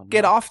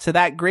get off to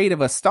that great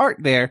of a start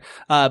there.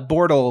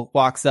 Bortle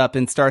walks up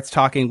and starts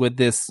talking with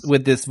this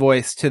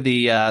voice to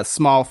the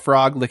small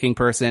frog-looking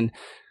person.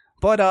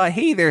 But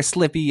hey there,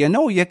 Slippy. You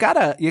know, you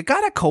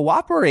gotta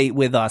cooperate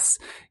with us.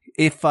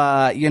 If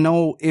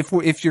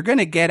if you're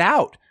gonna get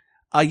out,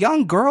 a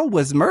young girl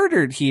was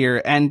murdered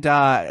here, and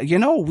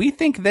we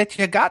think that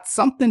you got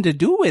something to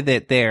do with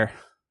it there.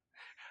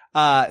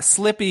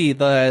 Slippy,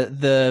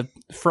 the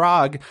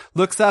frog,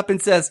 looks up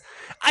and says,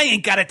 "I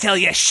ain't gotta tell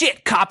you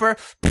shit, copper,"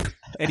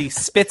 and he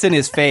spits in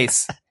his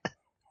face.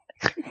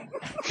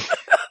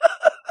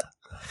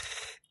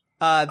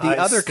 The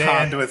other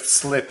stand cop with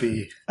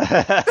Slippy.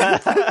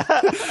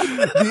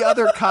 The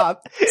other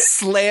cop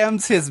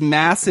slams his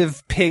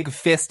massive pig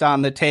fist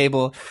on the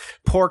table.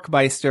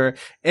 Porkmeister.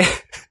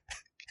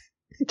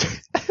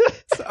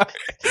 Sorry.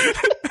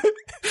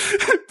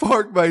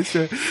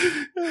 Porkmeister.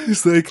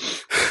 He's like,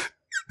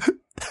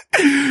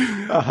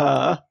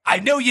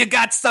 I know you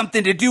got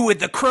something to do with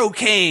the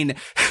cocaine.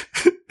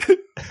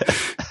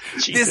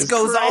 This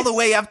goes all the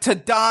way up to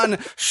Don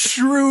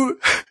Schmoobioli.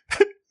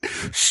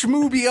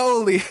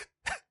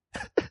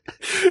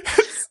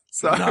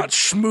 Not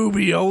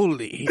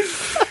Schmoobioli.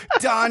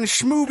 Don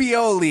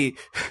Schmoobioli.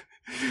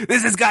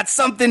 This has got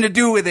something to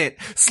do with it.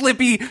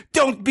 Slippy,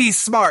 don't be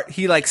smart.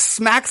 He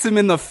smacks him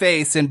in the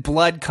face and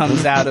blood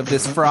comes out of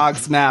this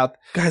frog's mouth.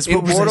 Guys,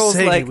 what was I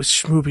saying? It was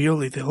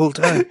Schmoobioli the whole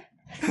time.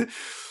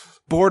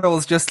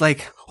 Bortle's just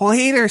like, well,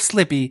 hey there,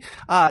 Slippy.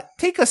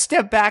 Take a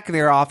step back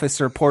there,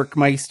 Officer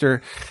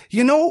Porkmeister.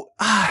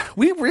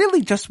 We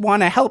really just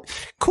want to help.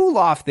 Cool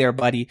off there,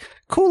 buddy.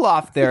 Cool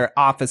off there,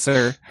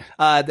 officer.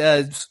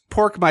 The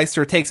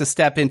Porkmeister takes a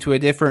step into a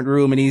different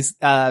room, and he's,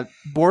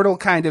 Bortle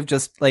kind of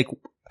just,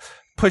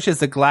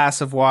 pushes a glass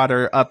of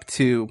water up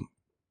to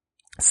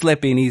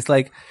Slippy, and he's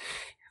like,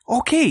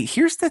 okay,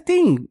 here's the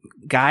thing,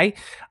 guy.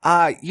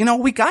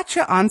 We got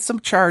you on some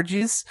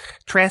charges,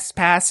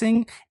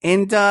 trespassing,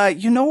 and,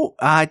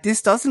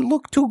 this doesn't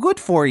look too good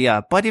for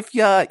you. But if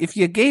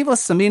you gave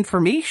us some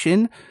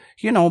information,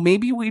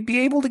 maybe we'd be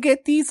able to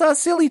get these,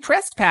 silly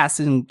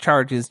trespassing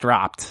charges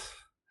dropped.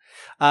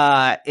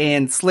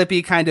 And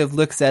Slippy kind of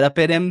looks up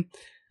at him,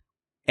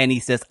 and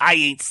he says, I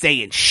ain't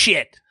saying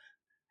shit.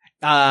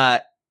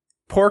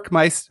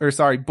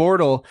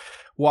 Bortle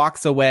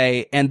walks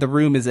away, and the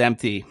room is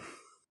empty.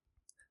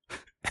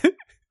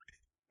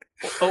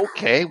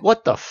 Okay,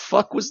 what the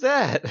fuck was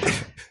that?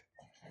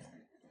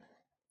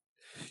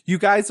 You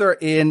guys are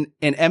in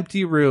an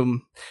empty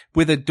room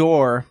with a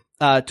door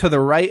to the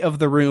right of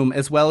the room,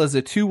 as well as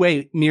a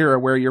two-way mirror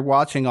where you're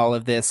watching all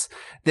of this.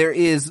 There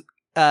is,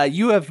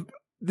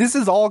 this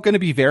is all going to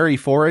be very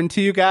foreign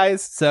to you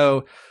guys,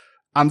 so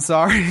I'm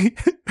sorry,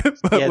 but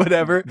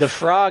whatever. The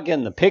frog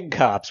and the pig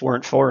cops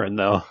weren't foreign,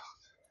 though.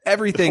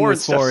 Everything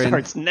was foreign.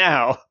 Starts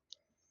now.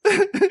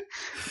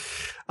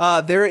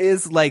 There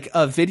is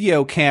a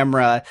video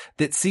camera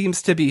that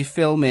seems to be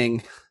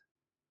filming.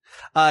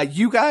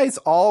 You guys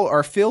all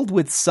are filled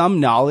with some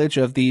knowledge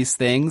of these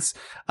things,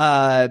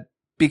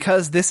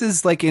 because this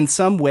is in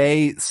some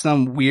way,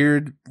 some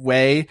weird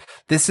way,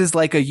 this is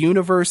a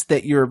universe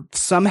that you're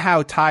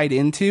somehow tied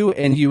into,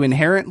 and you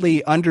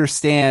inherently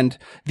understand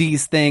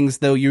these things,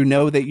 though you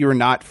know that you're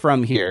not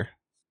from here.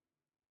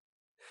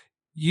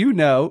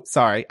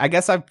 Sorry, I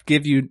guess I've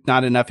give you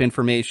not enough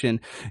information.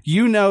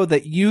 You know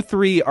that you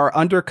three are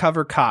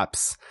undercover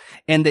cops,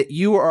 and that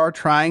you are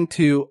trying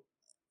to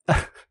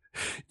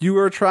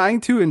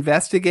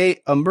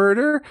investigate a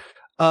murder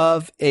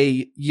of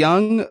a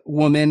young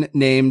woman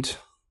named,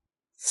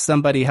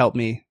 somebody help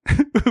me.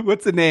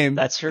 What's the name?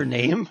 That's her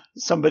name?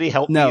 Somebody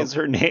help me is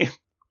her name.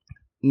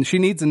 She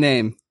needs a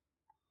name.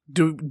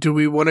 Do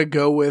we want to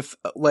go with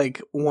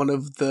one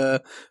of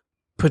the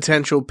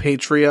potential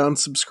Patreon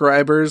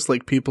subscribers,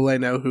 people I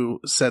know who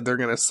said they're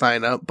going to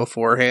sign up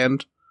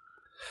beforehand?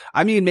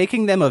 I mean,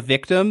 making them a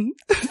victim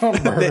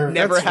that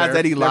never has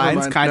any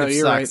lines kind of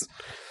sucks.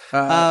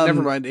 Right.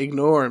 Never mind.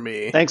 Ignore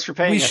me. Thanks for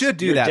paying. We should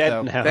do that,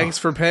 though. Now. Thanks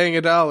for paying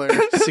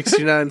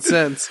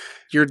 $1.69.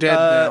 You're dead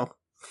now.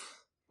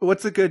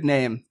 What's a good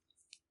name?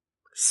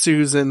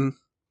 Susan.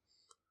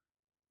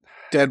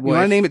 Dead wife. You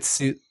want to name it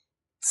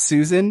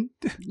Susan?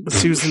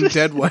 Susan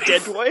Dead wife.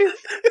 Dead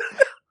wife?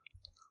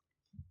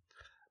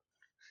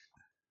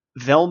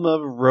 Velma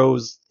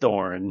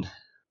Rosethorn.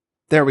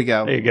 There we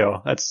go. There you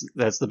go. That's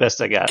the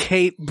best I got.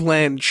 Cate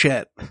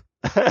Blanchett.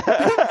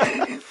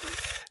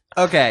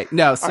 Okay,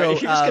 no, so right,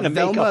 if you're just gonna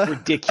make up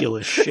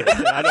ridiculous shit,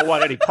 I don't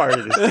want any part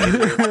of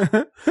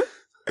this.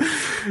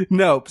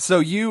 No, so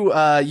you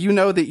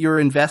know that you're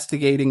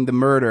investigating the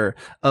murder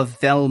of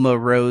Velma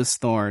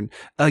Rosethorn,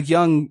 a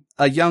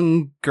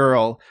young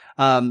girl,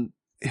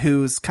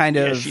 who's kind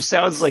of... she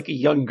sounds like a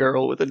young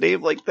girl with a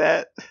name like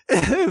that.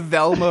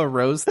 Velma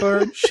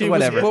Rosethorn? She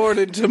was born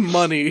into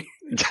money.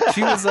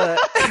 She was a...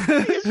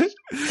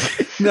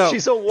 No,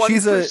 she's a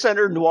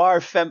 1%er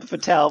noir femme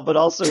fatale, but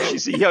also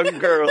she's a young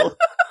girl.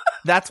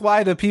 That's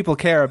why the people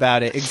care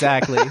about it,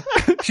 exactly.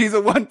 She's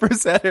a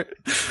 1%er.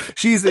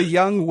 She's a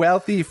young,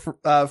 wealthy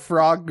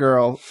frog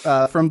girl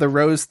from the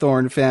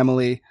Rosethorn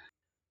family.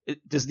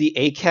 Does the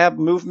ACAB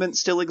movement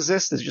still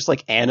exist? Is it just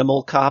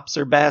animal cops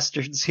are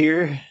bastards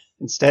here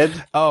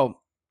instead? Oh,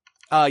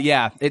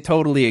 yeah, it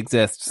totally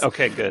exists.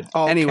 Okay, good.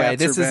 Anyway,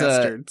 this is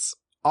bastards.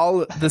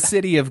 The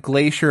city of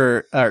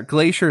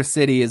Glacier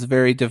City is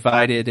very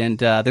divided, and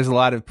there's a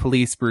lot of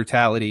police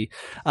brutality.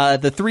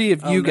 The three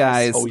of you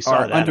guys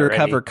are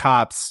undercover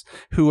cops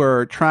who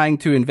are trying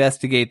to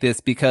investigate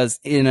this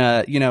because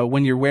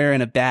when you're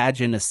wearing a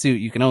badge and a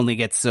suit, you can only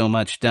get so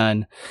much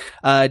done.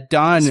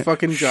 Don is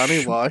fucking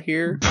Johnny Law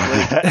here?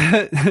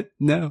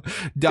 No.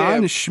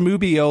 Don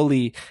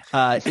Schmoobioli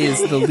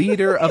is the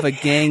leader of a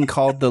gang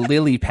called the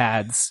Lily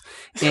Pads,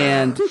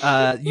 and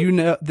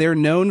they're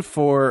known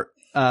for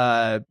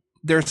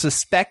they're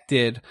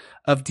suspected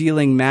of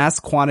dealing mass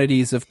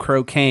quantities of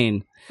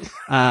cocaine.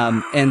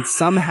 And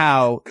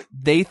somehow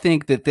they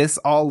think that this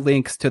all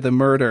links to the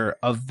murder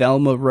of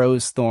Velma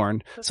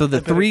Rosethorn. So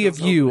the three of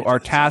you are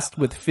tasked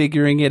with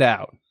figuring it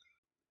out.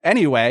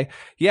 Anyway,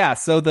 yeah,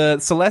 so the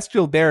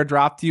celestial bear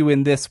dropped you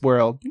in this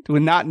world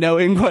with not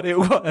knowing what it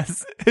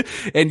was,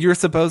 and you're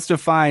supposed to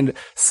find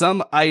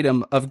some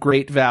item of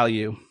great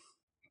value.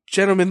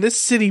 Gentlemen,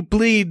 this city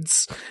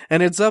bleeds,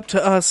 and it's up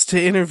to us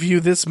to interview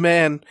this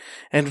man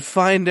and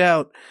find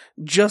out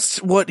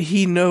just what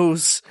he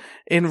knows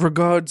in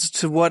regards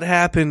to what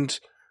happened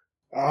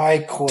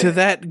I quit. to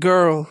that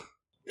girl,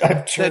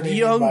 I'm that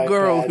young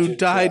girl who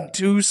died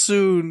too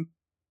soon.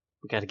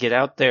 We got to get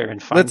out there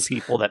and find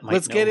people that might.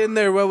 Let's know. get in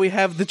there while we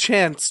have the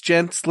chance,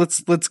 gents.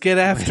 Let's get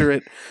after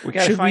it. We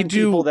got to find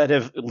people that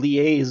have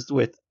liaised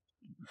with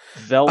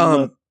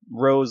Velma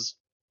Rose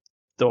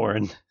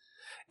Thorn.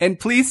 And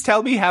please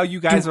tell me how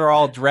you guys are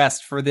all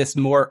dressed for this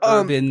more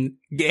urban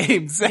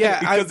games.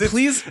 Yeah,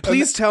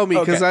 please tell me,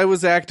 because I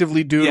was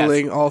actively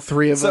doodling all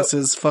three of us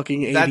as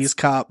fucking 80s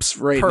cops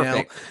right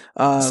perfect.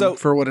 now.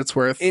 For what it's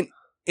worth.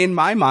 In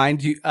my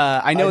mind,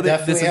 I know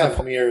that this is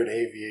mirrored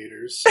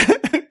aviators.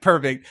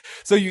 Perfect.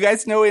 So you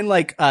guys know in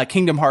like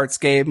Kingdom Hearts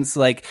games,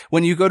 like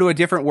when you go to a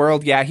different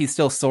world, yeah, he's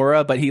still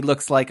Sora, but he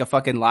looks like a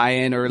fucking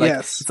lion, or like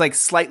it's like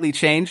slightly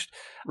changed.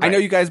 Right. I know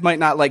you guys might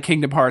not like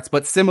Kingdom Hearts,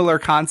 but similar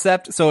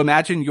concept. So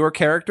imagine your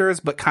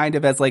characters, but kind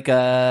of as like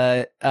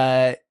a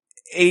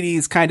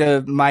 80s kind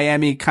of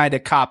Miami kind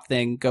of cop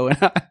thing going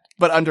on,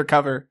 but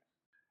undercover.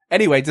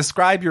 Anyway,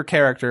 describe your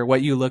character,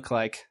 what you look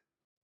like.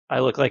 I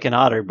look like an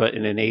otter, but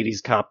in an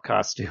 80s cop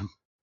costume.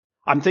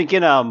 I'm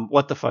thinking,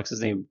 what the fuck's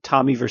his name?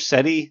 Tommy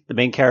Vercetti, the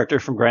main character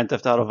from Grand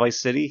Theft Auto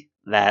Vice City.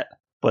 That,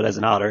 but as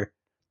an otter.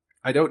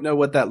 I don't know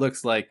what that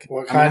looks like.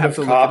 What kind of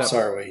cops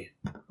are we?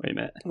 Wait a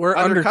minute. We're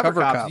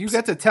undercover cops. You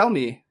get to tell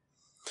me.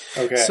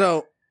 Okay.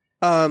 So,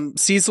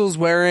 Cecil's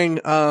wearing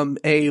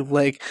a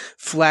like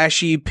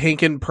flashy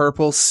pink and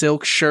purple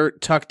silk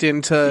shirt tucked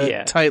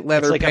into tight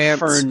leather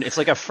pants. It's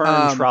like a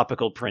fern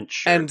tropical print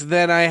shirt. And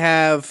then I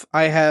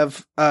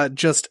have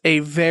just a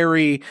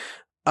very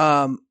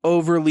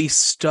overly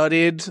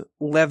studded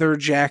leather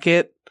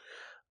jacket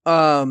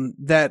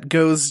that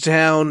goes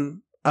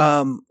down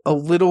a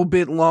little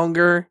bit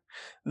longer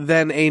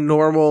than a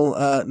normal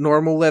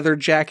leather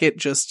jacket.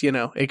 Just,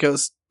 it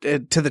goes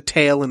to the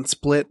tail and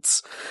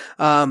splits.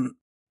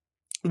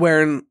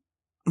 Wearing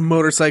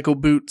motorcycle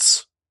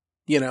boots,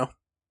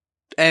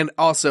 and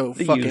also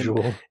the fucking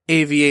usual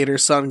aviator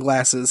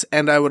sunglasses,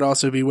 and I would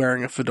also be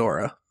wearing a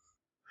fedora.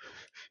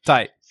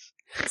 Tight.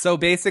 So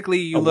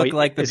basically, you look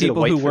like the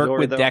people who work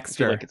with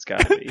Dexter. I feel like it's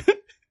gotta be.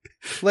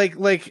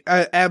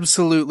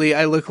 Absolutely,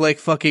 I look like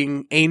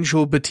fucking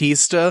Angel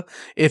Batista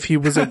if he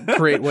was a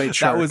great white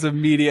shark. That was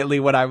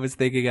immediately what I was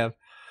thinking of.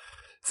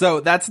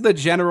 So that's the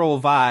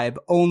general vibe.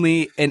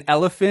 Only an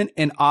elephant,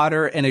 an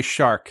otter, and a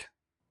shark.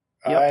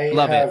 Yep.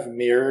 I have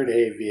mirrored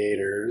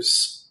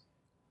aviators.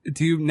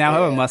 Do you now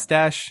have a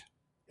mustache?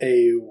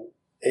 A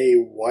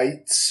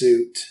white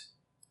suit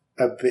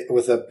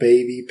with a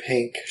baby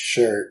pink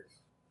shirt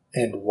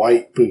and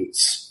white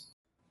boots.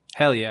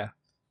 Hell yeah.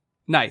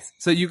 Nice.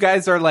 So you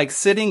guys are like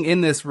sitting in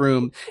this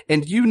room,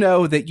 and you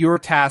know that you're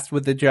tasked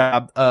with the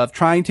job of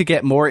trying to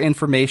get more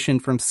information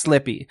from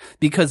Slippy,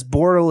 because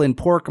Bortle and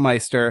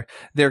Porkmeister,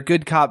 their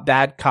good cop,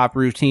 bad cop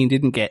routine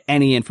didn't get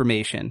any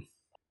information.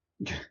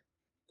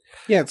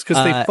 Yeah, it's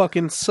because they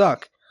fucking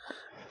suck.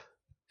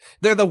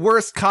 They're the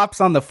worst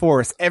cops on the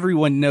force.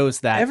 Everyone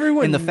knows that.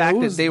 And the fact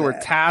that they were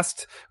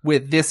tasked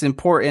with this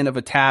important of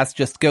a task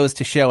just goes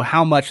to show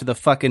how much the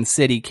fucking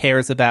city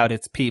cares about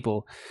its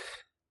people.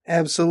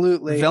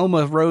 Absolutely.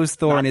 Velma Rose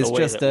Thorn is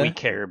just we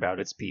care about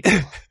its people.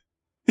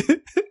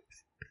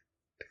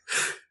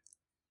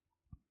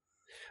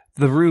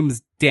 The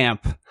room's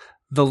damp.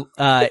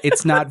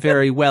 It's not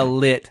very well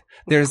lit.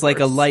 There's like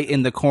a light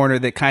in the corner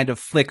that kind of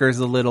flickers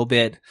a little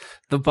bit.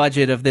 The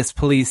budget of this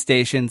police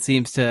station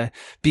seems to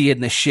be in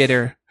the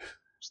shitter.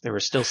 They were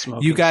still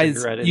smoking. You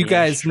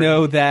guys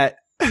know that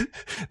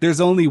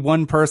there's only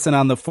one person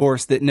on the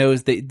force that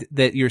knows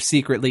that you're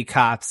secretly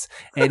cops,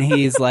 and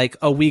he's like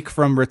a week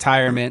from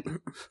retirement.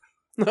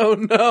 Oh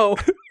no.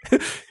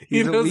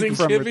 He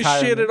doesn't give a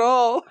shit at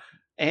all.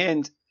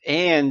 And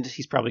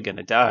he's probably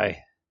gonna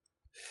die.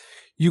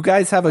 You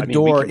guys have a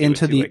door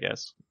into the. I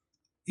guess.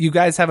 You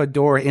guys have a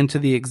door into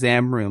the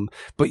exam room,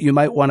 but you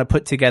might want to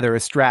put together a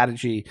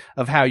strategy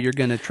of how you're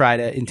going to try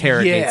to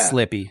interrogate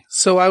Slippy.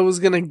 So I was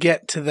going to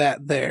get to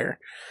that there.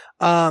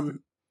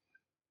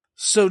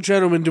 So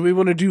gentlemen, do we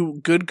want to do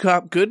good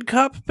cop,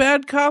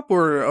 bad cop,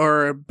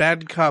 or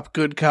bad cop,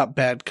 good cop,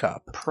 bad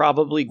cop?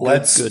 Probably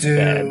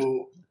bad.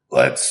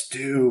 Let's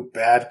do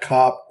bad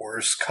cop,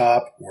 worst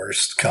cop.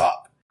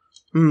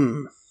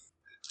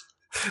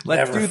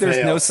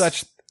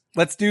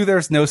 Let's do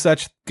there's no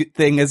such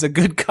thing as a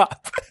good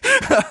cop.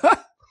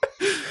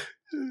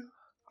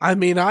 I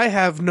mean, I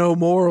have no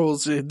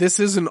morals. This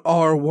isn't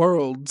our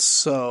world,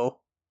 so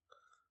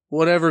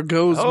whatever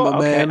goes, my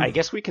man. I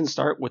guess we can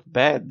start with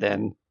bad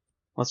then.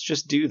 Let's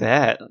just do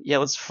that. Yeah,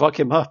 let's fuck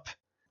him up.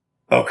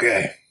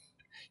 Okay.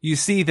 You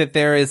see that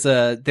there is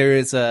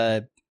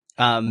a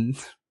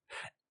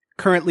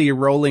currently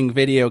rolling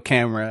video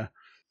camera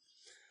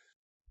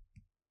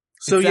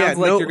So it sounds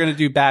like you're going to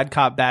do bad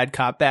cop, bad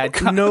cop, bad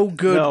cop. No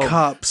good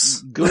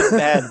cops. Good,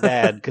 bad,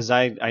 bad. Because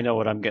I know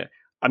what I'm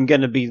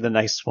going to be the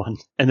nice one,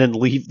 and then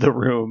leave the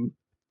room.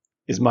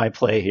 Is my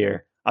play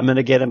here? I'm going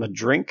to get him a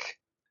drink.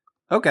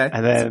 Okay,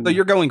 and then so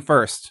you're going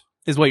first,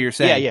 is what you're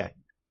saying?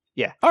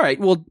 Yeah. All right.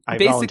 Well,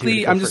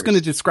 basically, I'm just going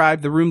to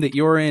describe the room that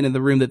you're in and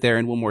the room that they're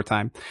in one more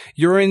time.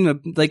 You're in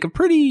a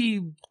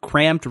pretty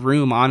cramped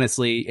room,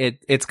 honestly.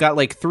 It's got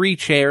like 3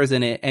 chairs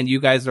in it, and you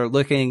guys are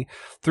looking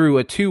through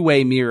a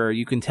 2-way mirror.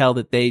 You can tell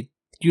that they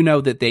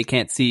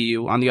can't see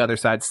you on the other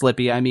side.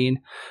 Slippy, I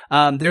mean.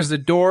 There's a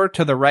door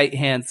to the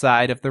right-hand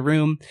side of the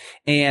room,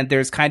 and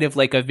there's kind of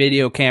like a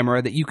video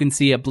camera that you can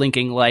see a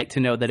blinking light to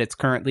know that it's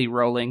currently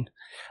rolling.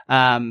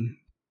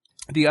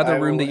 The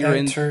other room that you're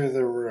in. Enter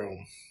the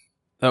room.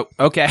 Oh,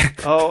 okay.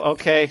 Oh,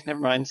 okay. Never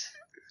mind.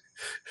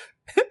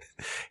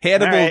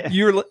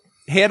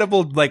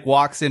 Hannibal like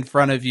walks in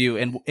front of you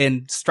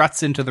and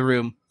struts into the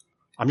room.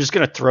 I'm just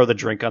gonna throw the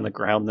drink on the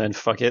ground then.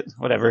 Fuck it.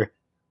 Whatever.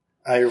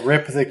 I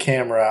rip the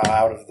camera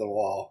out of the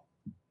wall.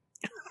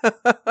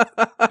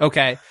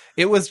 Okay.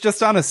 It was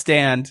just on a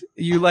stand.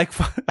 You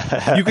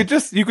could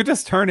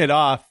just turn it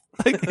off.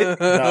 Like, no,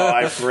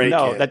 I break it.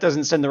 No, that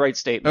doesn't send the right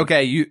statement.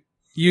 Okay,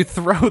 you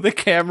throw the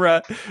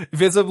camera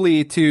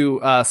visibly to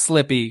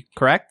Slippy,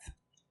 correct?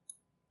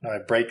 No, I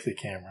break the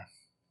camera.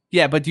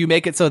 Yeah, but do you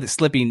make it so that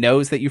Slippy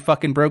knows that you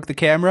fucking broke the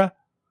camera?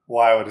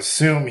 Well, I would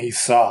assume he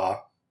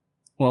saw.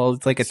 Well,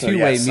 it's like a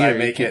 2-way mirror. I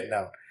make it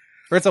known.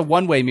 Or it's a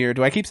 1-way mirror.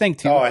 Do I keep saying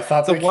 2? Oh, I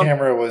thought the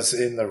camera was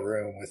in the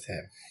room with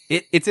him.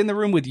 It's in the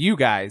room with you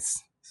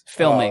guys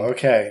filming. Oh,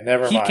 okay,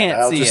 never mind.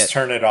 I'll just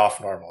turn it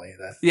off normally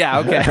then. Yeah,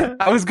 okay.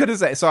 I was gonna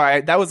say,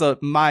 sorry, that was not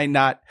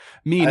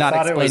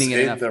explaining it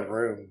enough. In the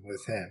room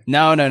with him.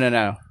 No.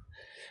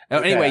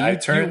 Okay, anyway, I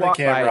turn the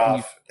camera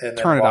off and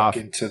then walk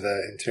into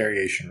the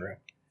interrogation room.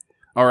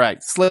 All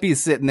right,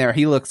 Slippy's sitting there.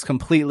 He looks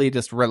completely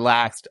just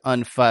relaxed,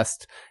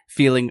 unfussed,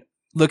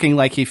 looking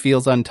like he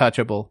feels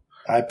untouchable.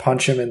 I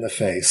punch him in the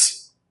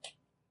face.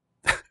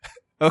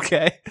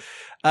 Okay.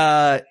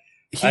 I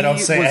don't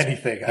say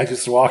anything. I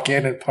just walk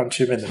in and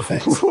punch him in the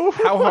face.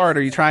 How hard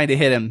are you trying to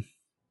hit him?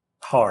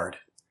 Hard.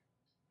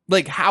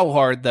 Like, how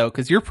hard, though?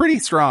 Because you're pretty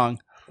strong.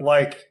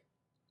 Like,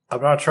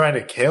 I'm not trying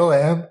to kill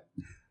him,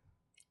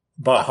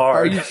 but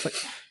hard.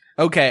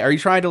 Are you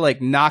trying to, like,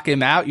 knock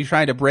him out? You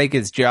trying to break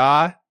his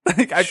jaw?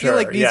 Like, I feel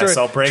like these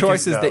are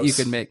choices that you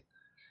can make.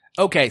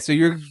 Okay, so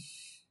you're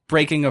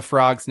breaking a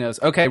frog's nose.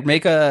 Okay,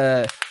 make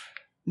a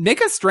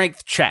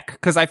strength check,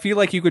 because I feel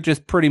like you could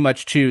just pretty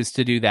much choose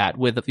to do that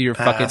with your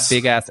fucking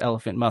big ass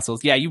elephant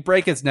muscles. Yeah, you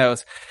break his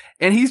nose,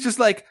 and he's just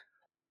like,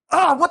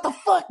 "Oh, what the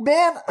fuck,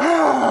 man!"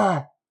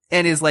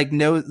 And his like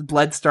nose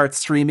blood starts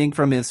streaming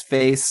from his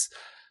face.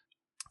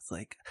 It's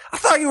like, I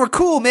thought you were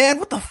cool, man.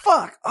 What the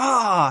fuck?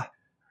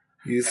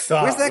 You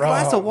thought where's that wrong.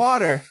 glass of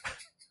water?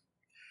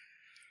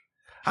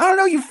 I don't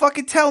know. You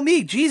fucking tell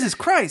me. Jesus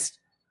Christ!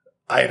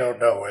 I don't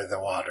know where the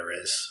water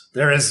is.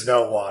 There is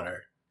no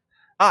water.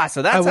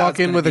 So that's I walk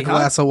in with a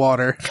glass of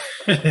water.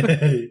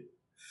 I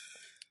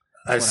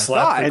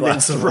slap the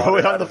glass of water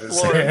it on the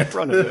floor in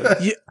front of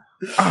him.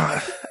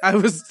 I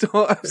was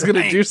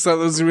gonna do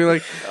something. I was gonna be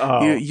like,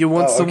 you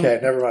want some? Okay,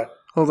 never mind.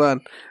 Hold on.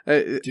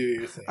 Do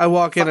your thing. I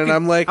walk in and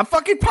I'm like, I'm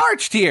fucking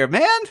parched here,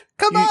 man.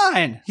 Come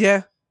on.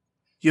 Yeah,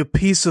 you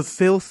piece of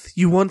filth.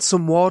 You want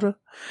some water?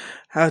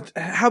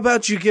 How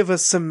about you give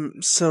us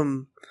some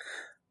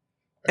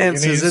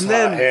answers, and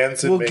then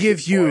we'll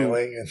give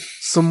you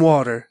some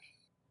water.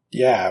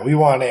 Yeah, we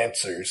want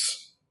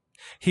answers.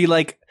 He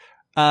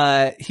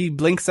he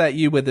blinks at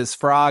you with his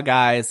frog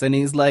eyes, and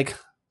he's like,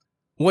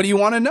 "What do you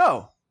want to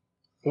know?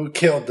 Who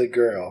killed the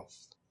girl?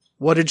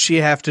 What did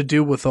she have to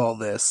do with all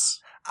this?"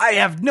 I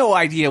have no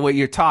idea what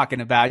you're talking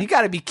about. You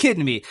gotta be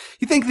kidding me.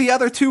 You think the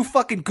other 2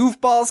 fucking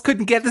goofballs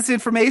couldn't get this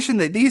information,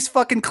 that these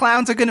fucking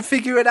clowns are gonna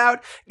figure it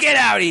out? Get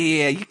out of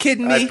here. You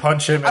kidding me? I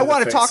punch him in I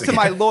want to talk to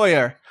my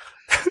lawyer.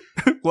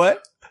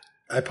 What?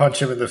 I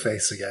punch him in the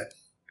face again.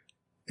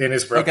 In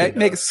his broken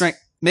nose.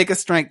 Make a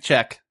strength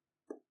check.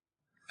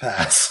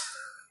 Pass.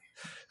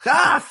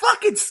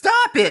 Fucking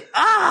stop it.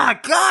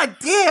 God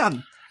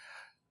damn.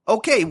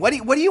 Okay, what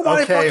do you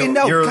want to fucking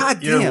know? God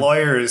damn. Your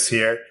lawyer is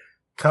here.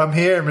 Come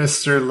here,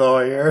 Mr.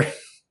 Lawyer.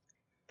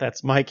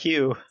 That's my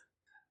cue.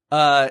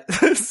 So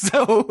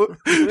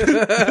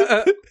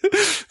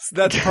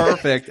that's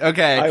perfect.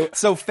 Okay.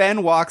 So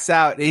Fen walks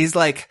out and he's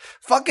like,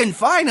 fucking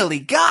finally.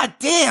 God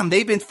damn.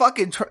 They've been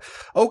fucking,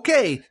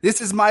 okay. This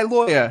is my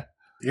lawyer.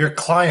 Your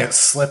client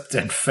slipped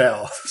and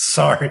fell.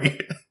 Sorry.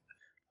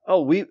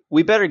 Oh,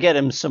 we better get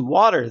him some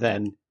water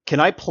then. Can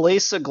I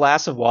place a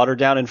glass of water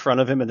down in front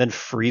of him and then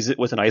freeze it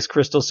with an ice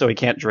crystal so he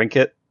can't drink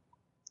it?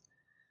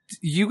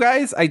 You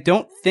guys, I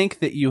don't think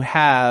that you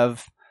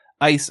have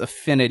ice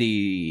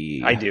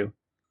affinity. I do.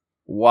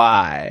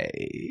 Why?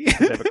 I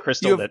have a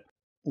crystal that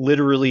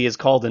literally is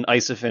called an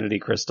ice affinity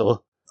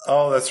crystal.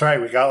 Oh, that's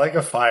right. We got like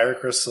a fire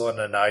crystal and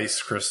an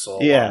ice crystal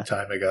a long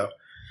time ago.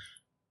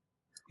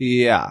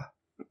 Yeah.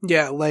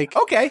 Yeah, like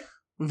okay.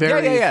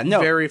 Very No,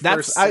 very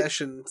first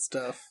session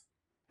stuff.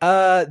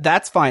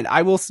 That's fine.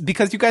 I will,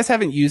 because you guys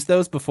haven't used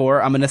those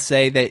before, I'm going to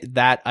say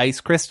that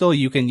ice crystal,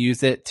 you can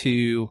use it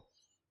to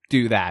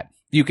do that.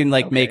 You can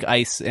make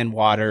ice and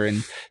water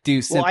and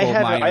do simple I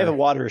have a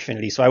water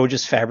affinity, so I would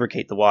just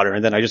fabricate the water,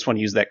 and then I just want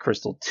to use that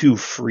crystal to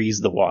freeze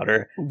the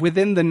water.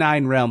 Within the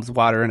 9 realms,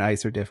 water and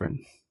ice are different.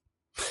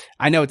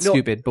 I know it's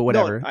stupid, but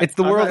whatever. It's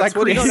the world I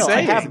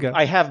created.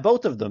 I have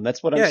both of them.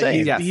 That's what I'm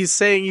saying. He's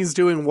saying he's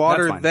doing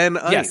water, then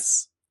ice.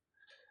 Yes.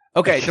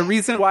 Okay, the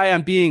reason why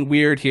I'm being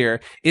weird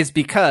here is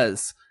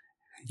because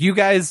you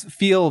guys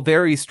feel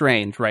very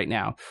strange right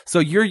now. So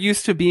you're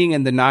used to being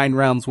in the 9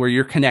 realms where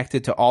you're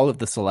connected to all of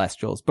the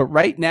celestials. But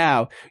right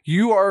now,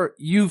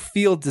 you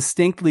feel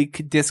distinctly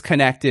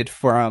disconnected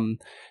from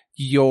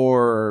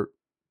your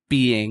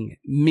being,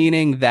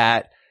 meaning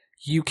that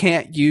you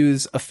can't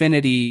use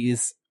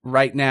affinities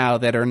right now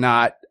that are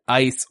not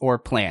ice or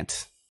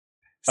plant.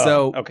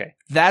 So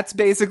that's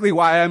basically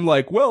why I'm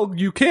like, well,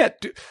 you can't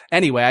do...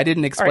 Anyway, I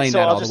didn't explain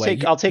that all the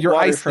way. I'll take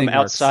water from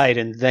outside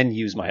and then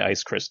use my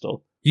ice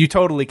crystal. You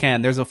totally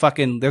can. There's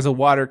a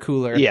water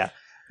cooler. Yeah.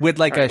 With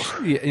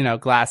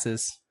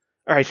glasses.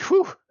 All right.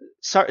 Whew.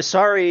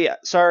 Sorry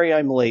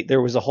I'm late.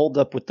 There was a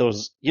holdup with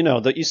those,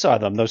 you saw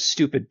them, those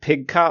stupid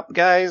pig cop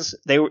guys.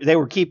 They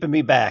were keeping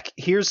me back.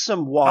 Here's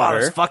some water. Oh,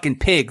 those fucking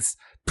pigs.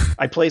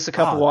 I place a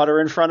cup of water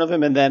in front of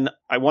him, and then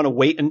I want to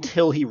wait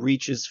until he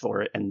reaches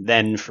for it and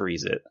then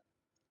freeze it.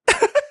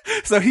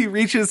 So he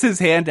reaches his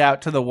hand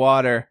out to the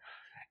water,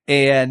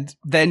 and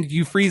then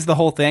you freeze the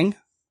whole thing?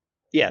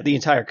 Yeah, the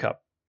entire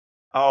cup.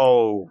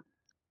 Oh,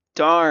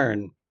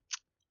 darn.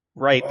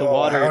 Right, the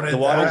water's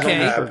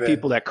only for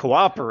people that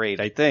cooperate,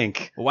 I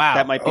think. Wow.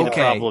 That might be the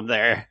problem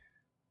there.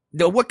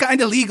 No, what kind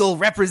of legal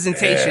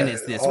representation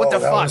is this? What the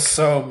fuck? Was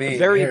so mean.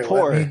 Very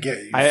poor.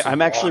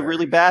 I'm actually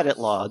really bad at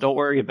law. Don't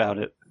worry about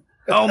it.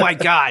 Oh my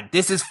god,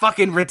 this is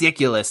fucking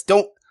ridiculous.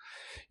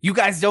 You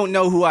guys don't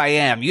know who I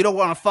am. You don't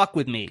want to fuck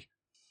with me.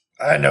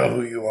 I know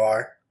who you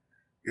are.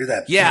 You're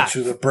that bitch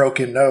with a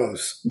broken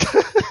nose.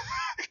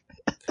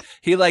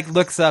 He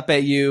looks up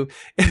at you,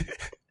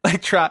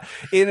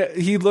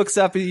 he looks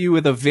up at you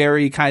with a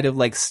very kind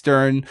of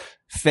stern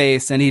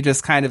face, and he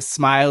just kind of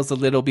smiles a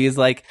little bit. He's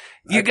like,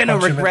 you're gonna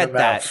regret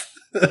that.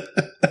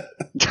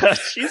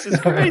 Jesus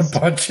Christ.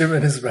 Punch him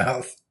in his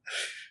mouth.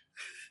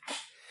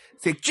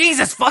 Say,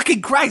 Jesus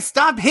fucking Christ,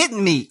 stop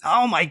hitting me.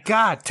 Oh my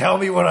god. Tell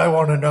me what I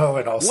want to know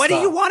and I'll stop. What do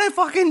you want to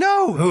fucking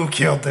know? Who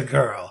killed the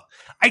girl?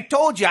 I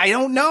told you, I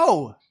don't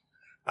know.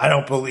 I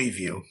don't believe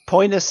you.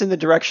 Point us in the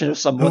direction of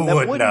someone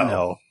that would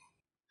know.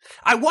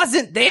 I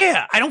wasn't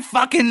there. I don't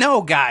fucking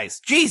know, guys.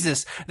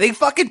 Jesus, they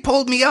fucking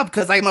pulled me up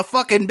because I'm a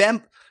fucking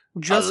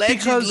Just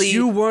because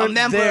you weren't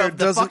there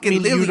doesn't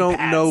mean you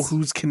don't know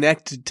who's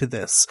connected to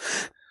this.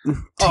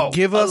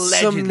 Give us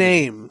some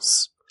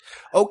names.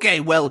 Okay,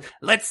 well,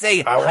 let's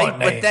say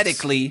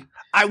hypothetically,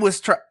 I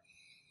was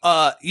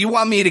you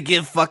want me to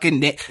give fucking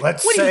names?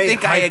 What do you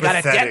think? I got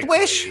a death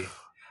wish?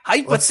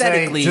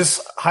 Hypothetically.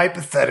 Just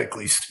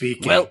hypothetically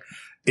speaking,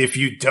 if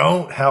you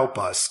don't help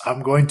us,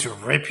 I'm going to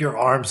rip your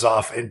arms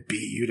off and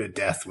beat you to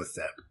death with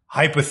them.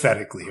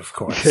 Hypothetically, of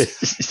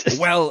course.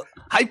 Well,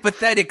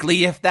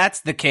 hypothetically, if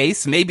that's the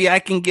case, maybe I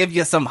can give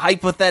you some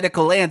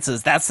hypothetical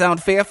answers. That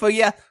sound fair for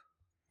you?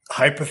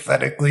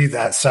 Hypothetically,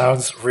 that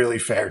sounds really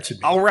fair to me.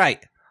 All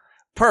right.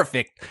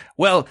 Perfect.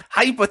 Well,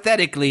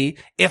 hypothetically,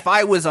 if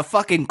I was a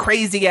fucking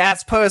crazy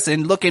ass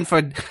person looking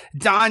for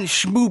Don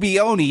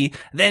Schmoobioni,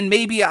 then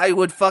maybe I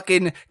would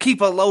fucking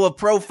keep a lower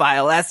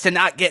profile as to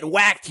not get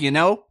whacked,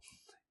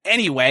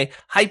 Anyway,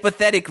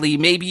 hypothetically,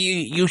 maybe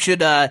you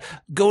should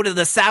go to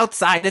the south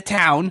side of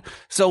town,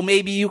 so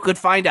maybe you could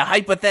find a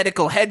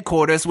hypothetical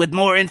headquarters with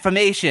more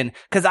information,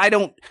 because I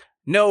don't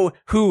know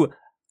who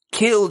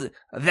killed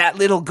that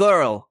little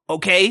girl,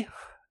 okay?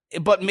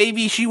 But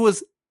maybe she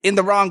was in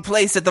the wrong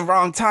place at the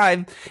wrong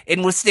time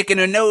and was sticking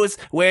her nose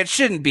where it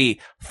shouldn't be.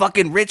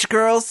 Fucking rich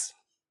girls.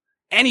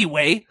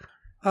 Anyway,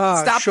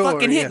 stop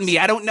fucking hitting me.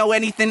 I don't know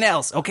anything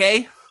else,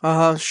 okay?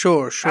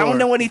 Sure. I don't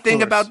know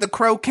anything about the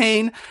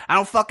cocaine. I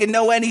don't fucking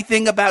know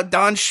anything about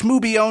Don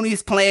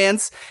Schmoobioni's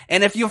plans.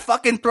 And if you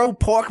fucking throw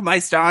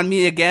Porkmeister on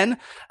me again,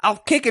 I'll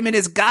kick him in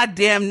his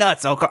goddamn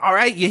nuts. Okay? All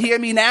right? You hear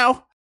me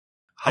now?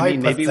 I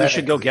mean, maybe we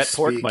should go get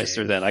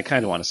Porkmeister then. I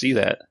kind of want to see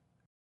that.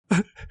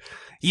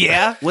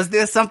 Yeah? Was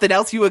there something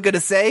else you were going to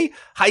say?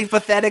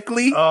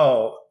 Hypothetically?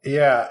 Oh,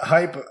 yeah.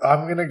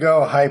 I'm going to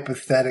go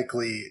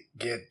hypothetically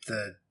get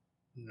the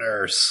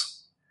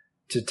nurse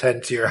to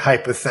tend to your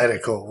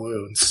hypothetical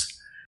wounds.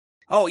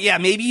 Oh, yeah.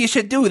 Maybe you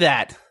should do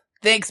that.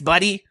 Thanks,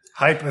 buddy.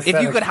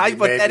 If you could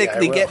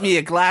hypothetically get me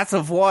a glass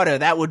of water,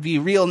 that would be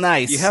real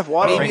nice. You have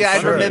water. Maybe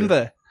I'd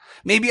remember.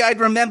 Maybe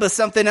I'd remember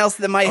something else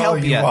that might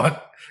help you.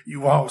 You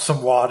want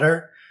some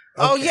water?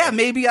 Okay. Oh, yeah.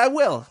 Maybe I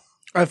will.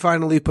 I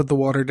finally put the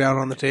water down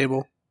on the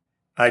table.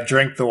 I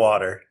drink the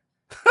water.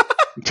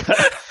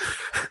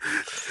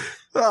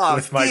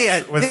 With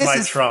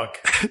my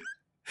trunk.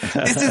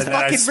 This is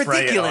fucking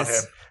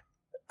ridiculous.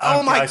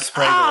 Oh my god. I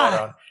spray the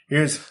water on.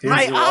 Here's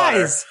my the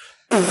eyes.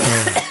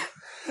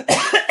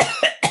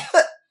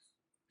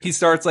 He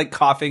starts like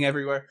coughing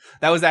everywhere.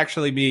 That was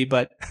actually me,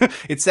 but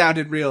it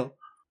sounded real.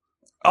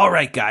 All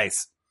right,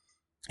 guys.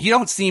 You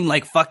don't seem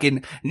like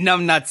fucking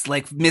numbnuts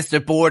like Mr.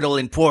 Bortle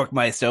and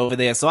Porkmeister over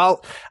there,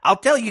 so I'll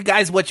tell you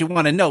guys what you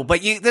want to know,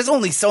 but there's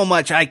only so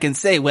much I can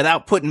say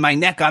without putting my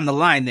neck on the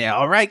line there,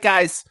 all right,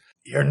 guys?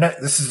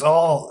 This is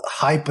all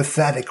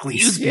hypothetically.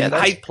 Yeah,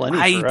 that's plenty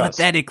for us.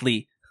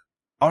 Hypothetically.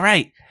 All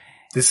right.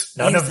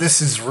 None of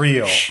this is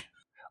real. Shh.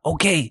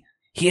 Okay,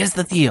 here's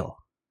the deal.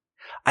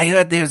 I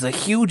heard there's a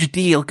huge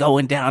deal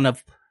going down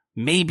of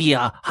maybe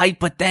a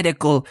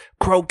hypothetical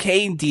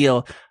cocaine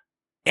deal,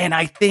 and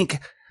I think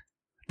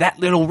that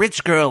little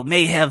rich girl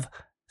may have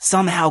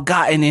somehow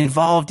gotten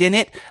involved in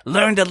it,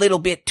 learned a little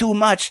bit too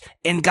much,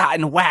 and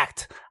gotten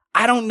whacked.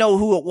 I don't know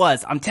who it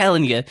was, I'm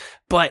telling you,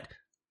 but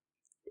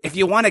if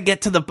you want to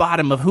get to the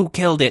bottom of who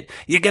killed it,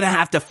 you're gonna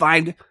have to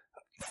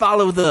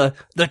follow the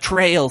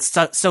trail,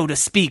 so to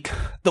speak,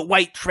 the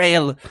white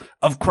trail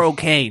of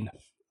cocaine.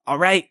 All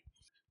right?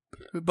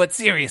 But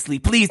seriously,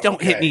 please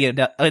don't hit me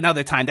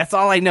another time. That's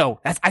all I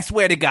know. I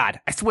swear to God.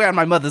 I swear on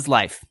my mother's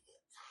life.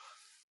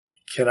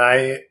 Can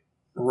I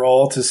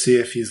roll to see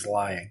if he's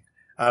lying?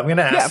 I'm going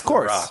to ask The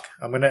Rock.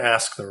 I'm going to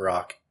ask The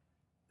Rock.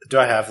 Do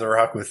I have The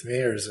Rock with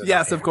me, or is it?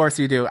 Yes, of course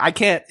you do. I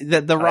can't.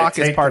 The Rock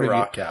is part of you. The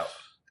Rock out.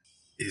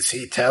 Is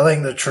he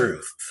telling the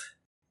truth?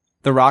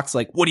 The Rock's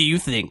like, what do you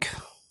think?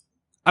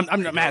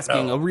 I'm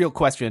asking a real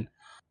question.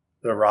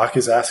 The Rock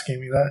is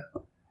asking me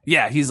that?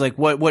 Yeah, he's like,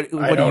 what do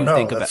you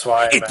think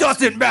about it? It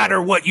doesn't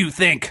matter what you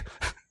think.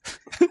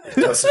 It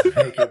doesn't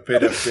make a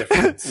bit of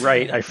difference.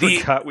 Right, I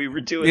forgot we were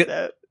doing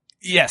that.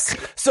 Yes.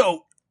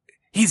 So,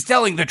 he's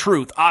telling the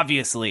truth,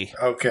 obviously.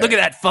 Okay. Look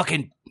at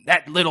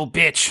that little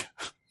bitch.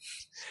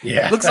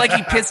 Yeah. Looks like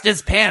he pissed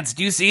his pants.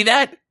 Do you see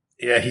that?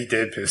 Yeah, he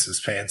did piss his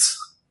pants.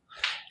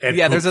 And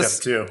there's them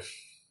too.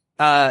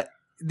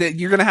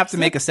 You're going to have to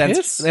make a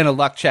sense and a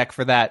luck check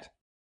for that.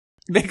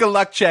 Make a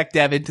luck check,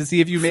 Devin, to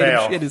see if you made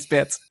him shit his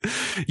pants.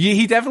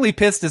 He definitely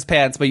pissed his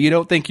pants, but you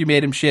don't think you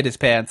made him shit his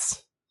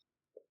pants.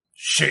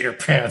 Shit your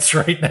pants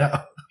right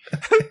now.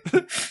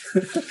 Is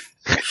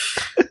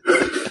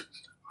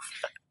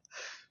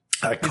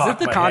it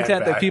the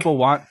content that people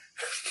want?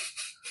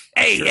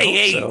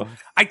 Hey, so.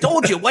 I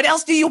told you. What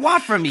else do you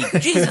want from me?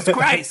 Jesus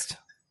Christ.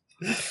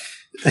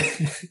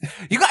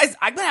 You guys,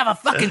 I'm gonna have a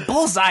fucking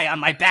bullseye on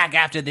my back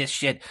after this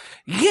shit.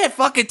 You can't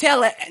fucking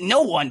tell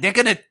no one. They're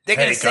gonna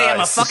say I'm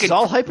a fucking. It's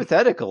all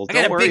hypothetical.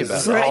 Don't worry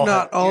about it. Right,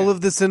 not all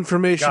of this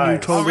information you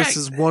told us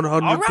is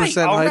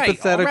 100%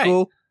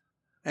 hypothetical.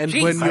 And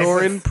when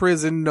you're in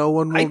prison, no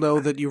one will know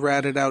that you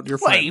ratted out your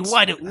friends.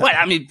 Wait, what?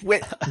 I mean,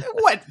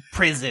 what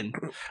prison?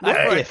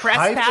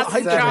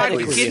 Trespassing charge? Are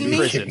you kidding me?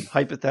 Prison,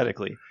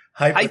 hyphypothetically.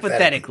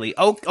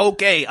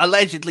 Okay,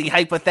 allegedly,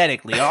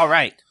 hypothetically. All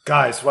right.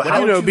 Guys,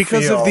 how would you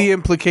because feel? Of the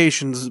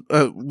implications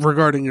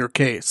regarding your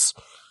case.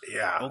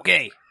 Yeah.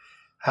 Okay.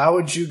 How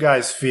would you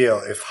guys feel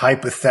if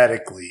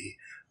hypothetically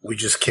we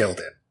just killed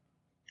him?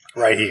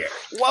 Right here.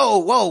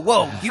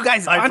 Whoa. You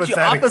guys, aren't you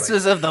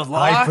officers of the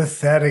law?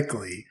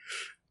 Hypothetically.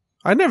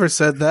 I never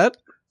said that.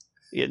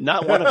 Yeah,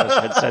 not one of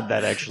us had said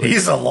that, actually.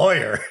 He's a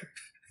lawyer.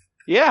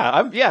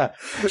 Yeah,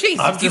 Jesus,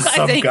 I'm you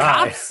guys ain't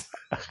cops?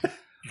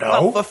 No.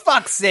 Oh, for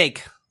fuck's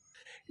sake.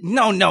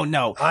 No.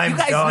 I'm you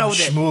guys Don know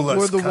Shmula's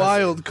We're the cousin.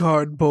 wild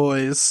card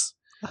boys.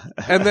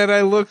 And then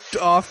I looked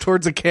off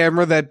towards a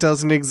camera that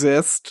doesn't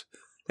exist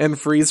and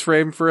freeze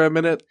frame for a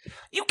minute.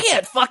 You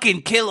can't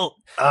fucking kill.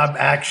 I'm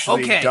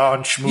actually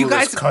Don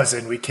Shmula's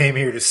cousin. We came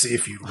here to see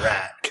if you'd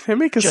rat. Can I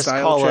make a just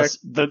style call check? Us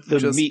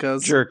the meat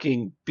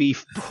jerking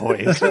beef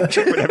boys.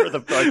 Whatever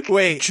the fuck.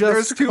 Wait,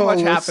 there's too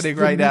much happening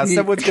right now.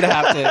 Someone's gonna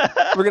have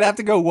to. We're gonna have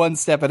to go one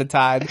step at a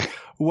time.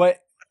 What,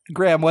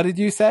 Graham? What did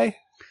you say?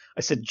 I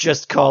said,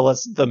 just call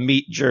us the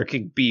meat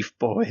jerking beef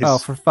boys. Oh,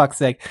 for fuck's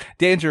sake.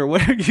 Danger,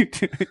 what are you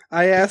doing?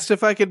 I asked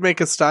if I could make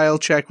a style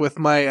check with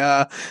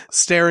my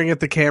staring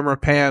at the camera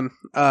pan.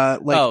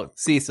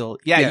 Cecil.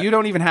 Yeah, you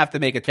don't even have to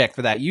make a check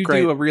for that. You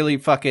do a really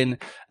fucking,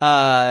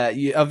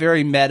 a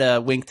very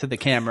meta wink to the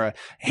camera.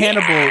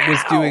 Hannibal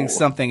was doing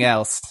something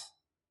else.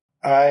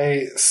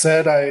 I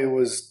said I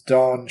was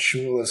Don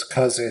Shmula's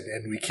cousin,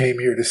 and we came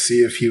here to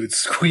see if he would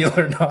squeal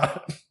or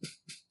not.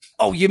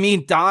 Oh, you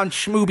mean Don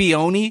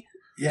Shmubioni?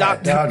 Yeah,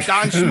 Don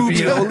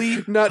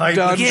Shmubioli, not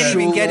Don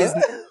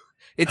Shmula.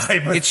 It's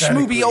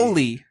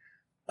Shmubioli.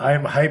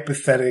 I'm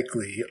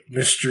hypothetically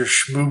Mr.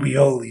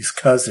 Shmubioli's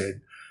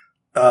cousin,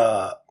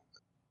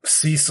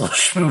 Cecil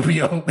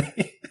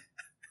Shmubioli.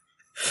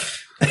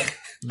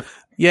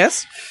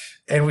 Yes,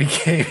 and we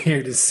came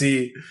here to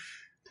see.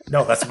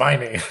 No, that's my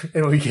name.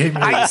 And we came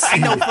here to see. I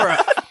know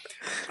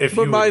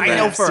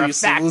for a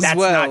fact that's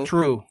not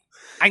true.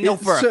 I know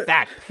for a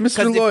fact,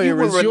 Mr.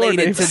 Lawyer, is your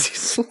name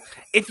Cecil?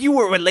 If you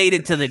were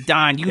related to the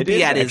Don, you'd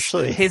be at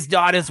his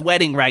daughter's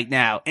wedding right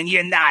now, and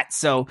you're not,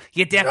 so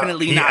you're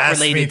definitely not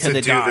related to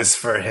the Don. He asked me to do this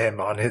for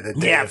him on the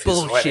day of his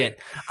bullshit. wedding.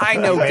 I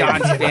know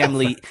Don's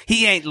family.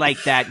 He ain't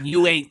like that.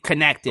 You ain't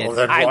connected. Well,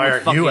 then I why would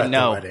aren't you fucking at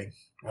know. the wedding?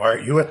 Why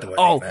aren't you at the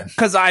wedding, then?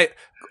 Because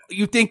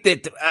you think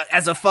that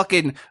as a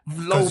fucking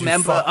low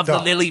member of the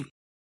Lily...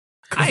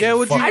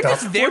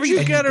 What'd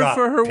you get her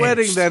for her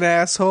wedding then,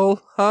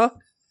 asshole? Huh?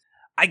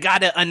 I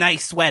got a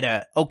nice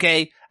sweater,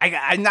 okay?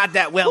 I'm not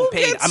that well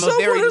paid. I'm a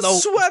very low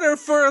sweater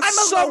for a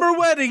summer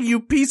wedding, you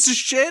piece of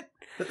shit.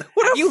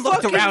 What a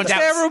fucking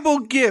terrible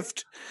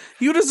gift.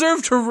 You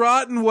deserve to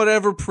rot in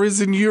whatever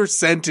prison you're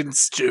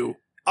sentenced to.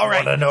 All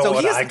right. Want to know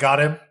what I got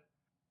him?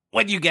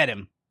 What'd you get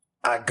him?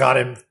 I got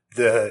him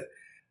the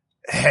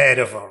head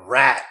of a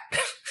rat,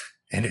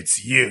 and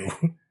it's you.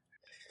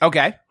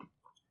 Okay.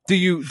 Do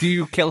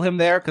you kill him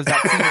there? Because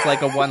that seems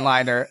like a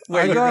one-liner.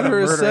 I got her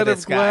a set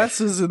of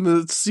glasses in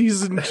the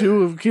season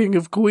 2 of King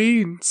of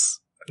Queens.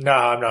 No,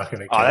 I'm not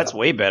going to kill him. That's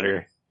way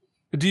better.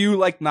 Do you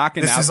like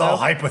knocking out? This is all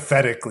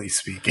hypothetically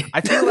speaking.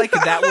 I feel like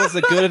that was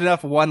a good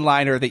enough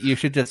one-liner that you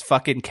should just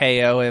fucking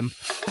KO him.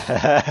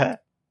 I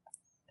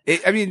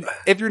mean,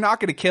 if you're not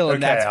going to kill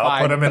him, that's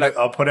fine.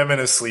 I'll put him in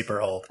a sleeper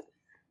hold.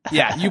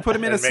 Yeah, you put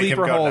him in a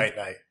sleeper hold.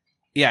 Night.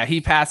 Yeah,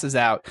 he passes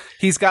out.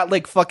 He's got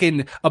like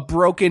fucking a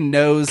broken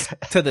nose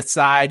to the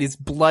side. His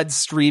blood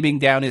streaming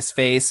down his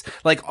face,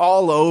 like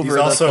all over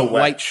the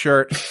white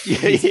shirt.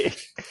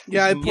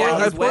 Yeah, I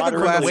poured a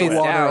glass of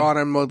water on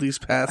him while he's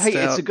passed out. Hey,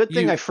 it's a good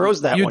thing I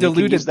froze that one. You can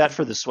use that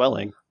for the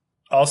swelling.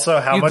 Also,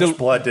 how much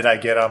blood did I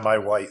get on my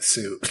white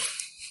suit?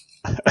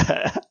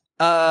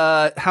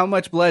 How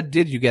much blood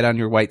did you get on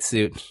your white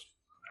suit?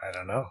 I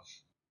don't know.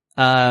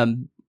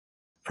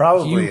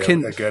 Probably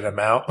a good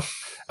amount.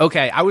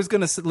 Okay, I was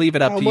going to leave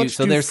it up to you.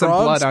 So there's some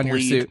blood on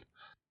your suit.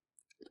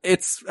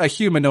 It's a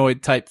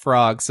humanoid type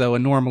frog, so a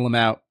normal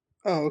amount.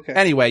 Oh, okay.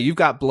 Anyway, you've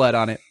got blood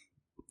on it.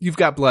 You've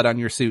got blood on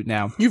your suit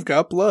now. You've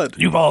got blood.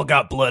 You've all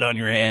got blood on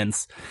your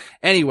hands.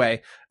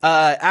 Anyway,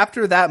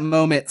 after that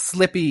moment,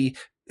 Slippy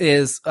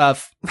is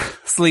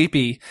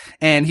sleepy,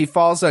 and he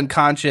falls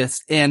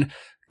unconscious, and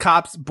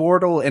cops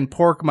Bortle and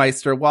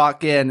Porkmeister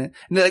walk in, and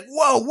they're like,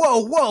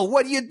 whoa,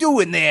 what are you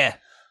doing there?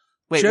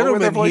 Wait,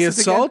 gentlemen, he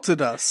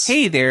assaulted us.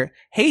 Hey there,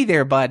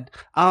 bud.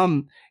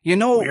 We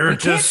can't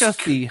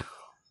just be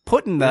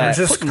putting that.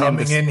 We're just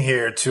coming in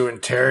here to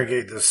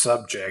interrogate the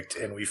subject,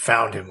 and we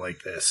found him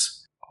like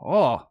this.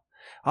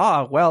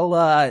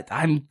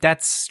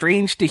 That's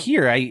strange to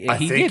hear.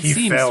 He did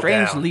seem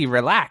strangely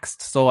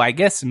relaxed, so I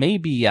guess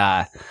maybe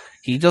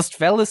he just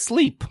fell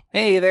asleep.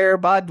 Hey there,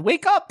 bud,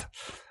 wake up.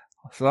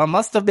 So it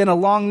must have been a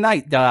long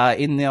night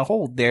in the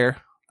hold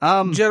there.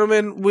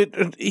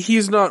 Gentlemen,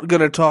 he's not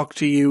gonna talk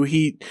to you.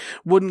 He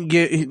wouldn't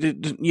get,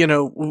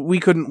 we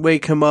couldn't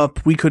wake him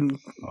up. We couldn't,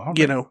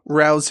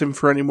 rouse him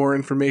for any more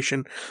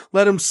information.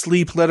 Let him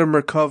sleep, let him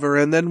recover,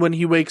 and then when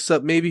he wakes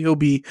up, maybe he'll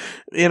be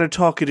in a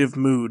talkative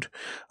mood.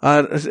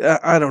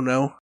 I don't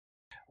know.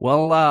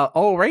 Well,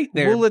 all right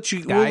there. We'll let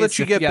you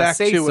get back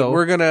to it.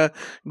 We're gonna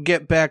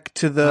get back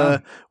to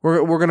the,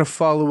 we're gonna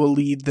follow a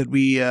lead that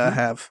we,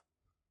 have.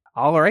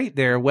 All right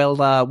there.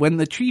 Well, when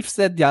the chief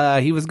said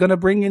he was going to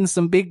bring in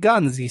some big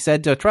guns, he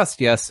said to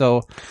trust you.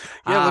 So,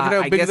 yeah, look at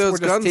how big those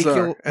guns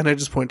are. And I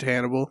just point to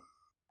Hannibal.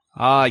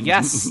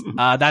 Yes,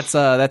 that's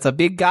a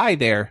big guy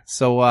there.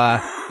 So,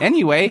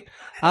 anyway,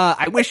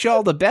 I wish you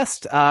all the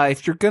best.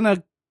 If you're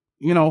gonna,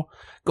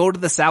 go to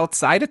the south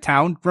side of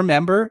town,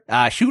 remember,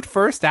 shoot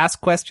first,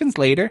 ask questions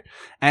later,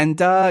 and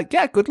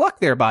good luck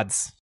there,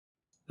 buds.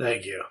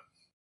 Thank you.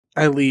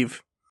 I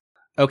leave.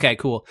 Okay,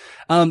 cool.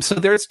 So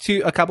there's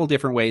a couple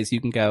different ways you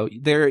can go.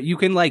 There, you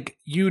can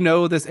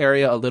this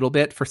area a little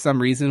bit for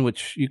some reason,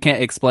 which you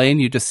can't explain.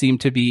 You just seem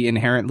to be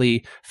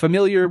inherently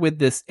familiar with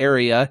this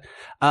area.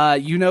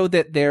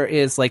 That there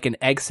is like an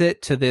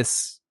exit to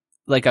this,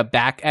 like a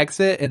back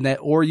exit,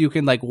 or you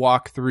can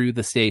walk through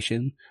the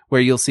station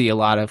where you'll see a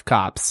lot of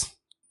cops.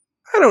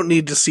 I don't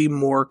need to see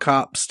more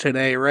cops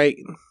today, right?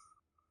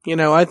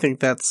 I think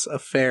that's a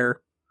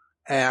fair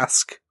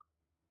ask.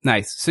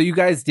 Nice. So you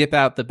guys dip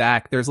out the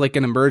back. There's like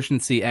an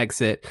emergency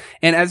exit.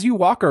 And as you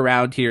walk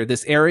around here,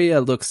 this area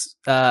looks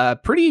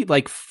pretty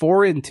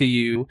foreign to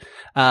you,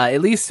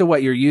 at least to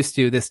what you're used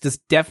to. This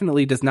just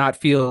definitely does not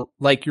feel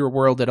like your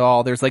world at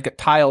all. There's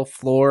tile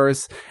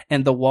floors,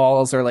 and the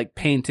walls are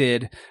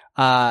painted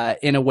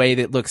in a way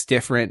that looks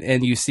different.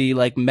 And you see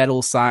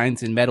metal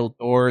signs and metal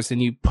doors,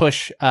 and you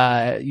push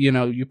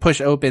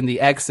open the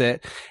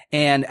exit.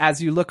 And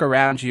as you look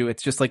around you,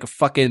 it's just a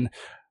fucking,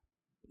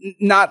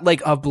 not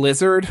a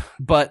blizzard,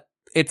 but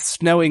it's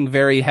snowing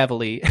very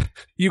heavily.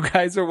 You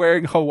guys are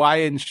wearing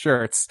Hawaiian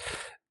shirts.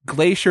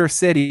 Glacier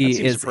City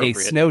is a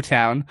snow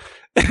town.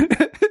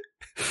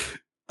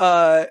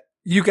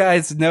 You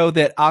guys know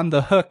that on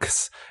the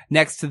hooks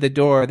next to the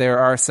door, there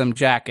are some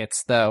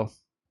jackets, though.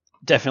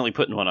 Definitely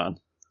putting one on.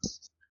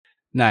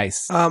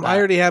 Nice. I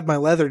already have my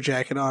leather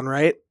jacket on,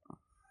 right?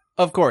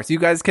 Of course. You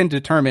guys can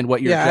determine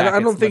what your jackets I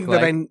don't think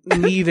that I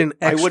need an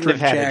extra I wouldn't have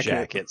had jacket. a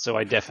jacket, so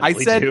I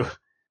definitely do.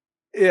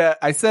 Yeah,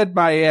 I said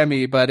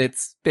Miami, but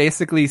it's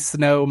basically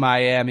Snow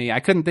Miami.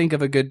 I couldn't think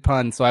of a good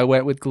pun, so I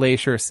went with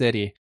Glacier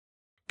City.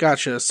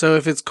 Gotcha. So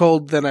if it's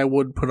cold, then I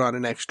would put on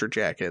an extra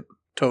jacket.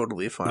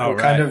 Totally fine. What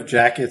kind of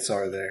jackets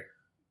are there?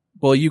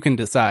 Well, you can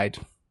decide.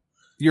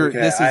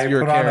 This is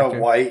your character. I put on a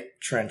white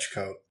trench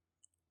coat.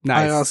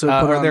 Nice. I also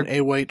put on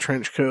a white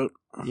trench coat.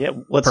 Yeah,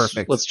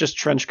 let's just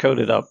trench coat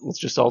it up. Let's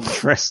just all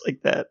dress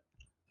like that.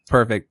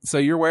 Perfect. So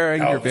you're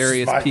wearing your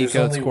various pea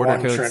coats,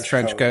 quarter coats,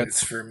 trench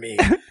coats. For me.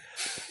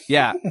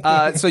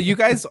 Yeah. So you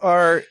guys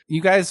are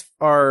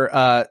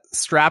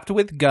strapped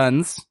with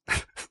guns.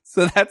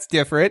 So that's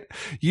different.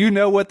 You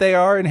know what they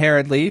are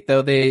inherently,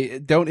 though they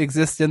don't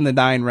exist in the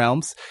 9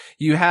 realms.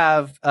 You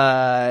have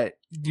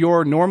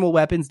your normal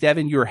weapons,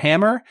 Devin, your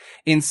hammer.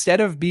 Instead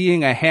of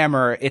being a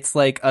hammer, it's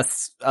like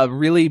a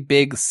really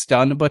big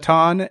stun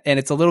baton, and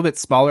it's a little bit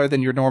smaller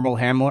than your normal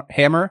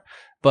hammer,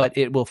 but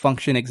it will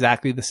function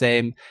exactly the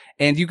same.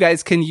 And you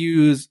guys can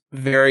use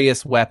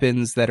various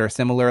weapons that are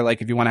similar,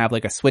 like if you want to have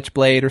like a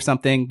switchblade or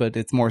something, but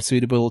it's more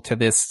suitable to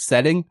this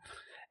setting.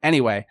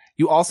 Anyway,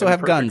 you also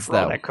have guns,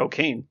 though. That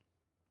cocaine.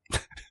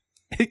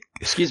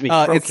 Excuse me,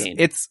 crocaine.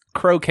 It's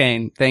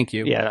crocaine. Thank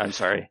you. Yeah, I'm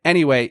sorry.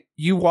 Anyway,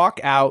 you walk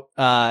out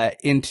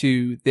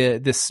into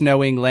the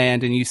snowing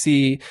land, and you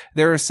see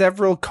there are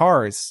several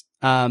cars.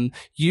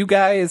 You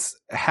guys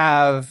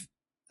have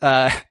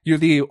you're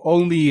the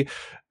only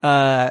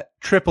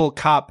triple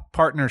cop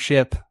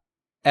partnership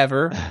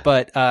ever,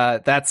 but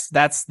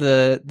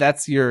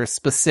that's your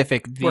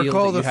specific deal. We're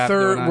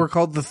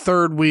called the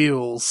third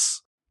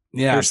wheels.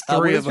 Yeah, there's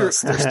 3 of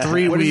us. There's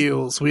 3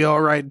 wheels. We all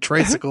ride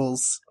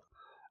tricycles.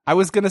 I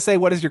was gonna say,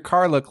 what does your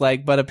car look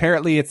like? But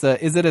apparently, is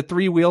it a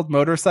 3-wheeled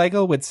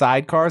motorcycle with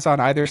sidecars on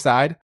either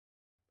side?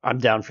 I'm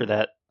down for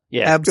that.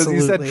 Yeah, absolutely.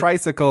 Because you said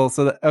tricycle,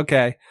 so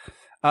okay.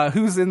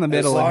 Who's in the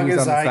middle? As long and who's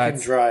as on the I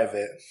sides? can drive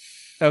it.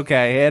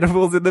 Okay,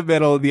 Hannibal's in the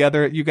middle. The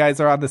other, you guys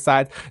are on the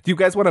side. Do you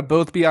guys want to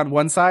both be on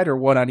one side or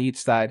one on each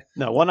side?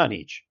 No, one on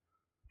each.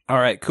 All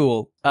right,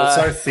 cool. What's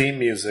our theme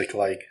music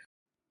like?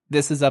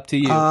 This is up to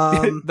you.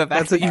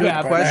 That's a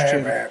good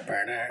question.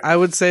 I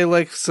would say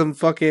like some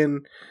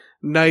fucking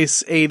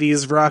nice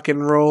 80s rock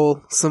and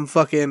roll, some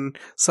fucking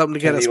something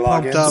to get us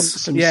pumped up.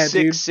 Some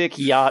sick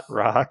yacht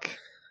rock.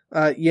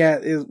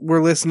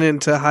 We're listening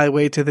to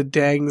Highway to the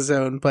Dang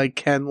Zone by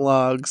Ken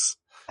Logs.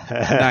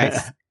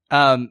 Nice.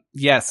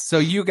 Yes. So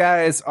you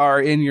guys are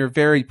in your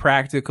very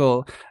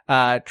practical,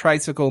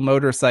 tricycle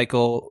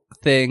motorcycle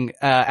thing,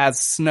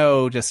 as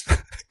snow just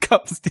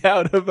comes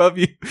down above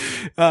you.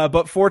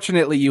 But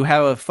fortunately you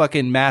have a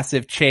fucking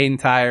massive chain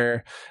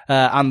tire,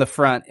 on the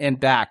front and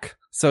back.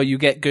 So you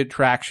get good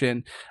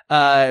traction.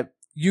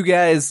 You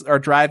guys are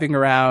driving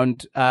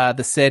around,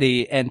 the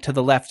city, and to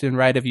the left and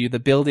right of you, the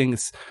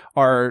buildings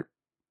are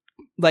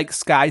like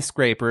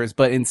skyscrapers,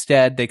 but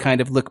instead they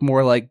kind of look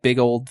more like big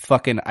old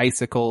fucking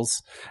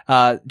icicles,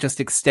 just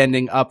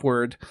extending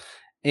upward.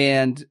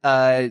 And,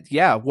 where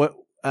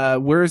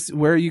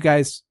are you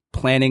guys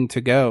planning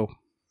to go?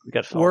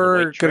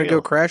 We're gonna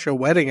go crash a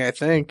wedding, I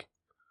think.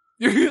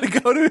 You're gonna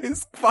go to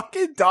his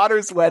fucking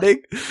daughter's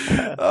wedding?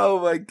 Oh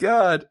my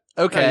god.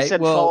 Okay. No, he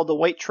said follow the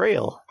white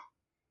trail.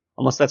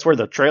 Unless that's where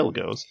the trail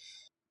goes.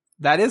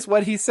 That is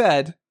what he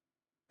said.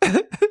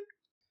 I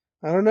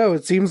don't know.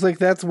 It seems like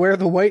that's where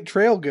the white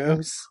trail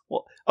goes.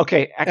 Well,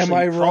 okay. Actually, am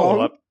I wrong?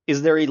 Up.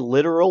 Is there a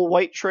literal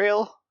white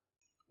trail?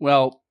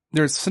 Well,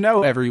 there's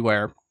snow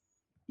everywhere.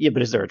 Yeah,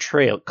 but is there a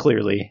trail?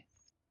 Clearly.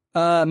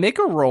 Make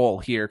a roll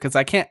here, because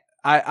I can't.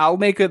 I'll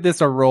make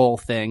this a roll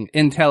thing.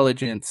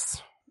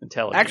 Intelligence.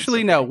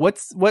 Actually, no. What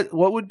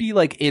would be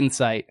like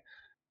insight?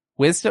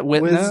 Wisdom.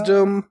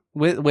 Wisdom.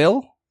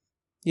 Will.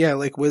 Yeah,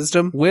 like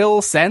wisdom.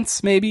 Will,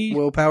 sense, maybe.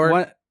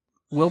 Willpower.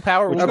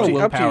 Willpower. We'll go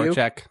willpower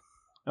check.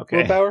 Okay.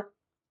 Willpower?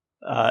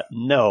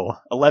 No.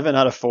 11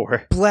 out of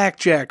 4.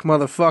 Blackjack,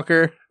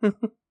 motherfucker.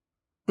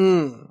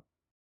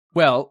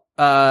 Well,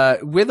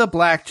 with a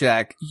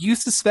blackjack, you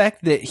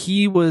suspect that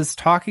he was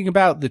talking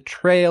about the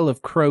trail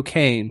of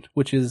Crocaine,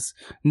 which is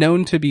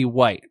known to be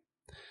white.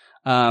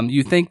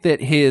 You think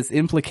that his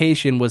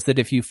implication was that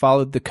if you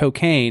followed the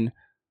cocaine,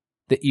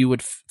 that you would,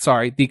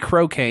 the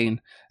Crocaine,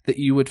 that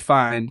you would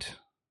find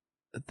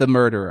the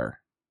murderer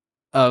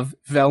of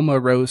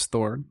Velma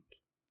Rosethorn,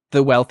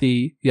 the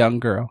wealthy young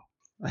girl.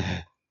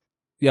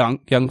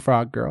 young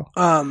frog girl.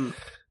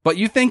 But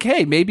you think,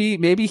 hey,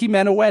 maybe he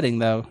meant a wedding,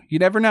 though. You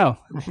never know.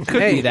 Could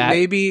be that.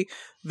 Maybe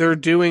they're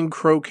doing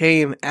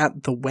crocaine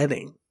at the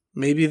wedding.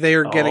 Maybe they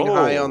are getting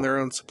high on their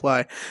own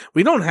supply.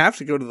 We don't have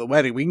to go to the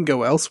wedding. We can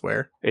go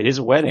elsewhere. It is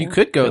a wedding. You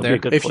could go there.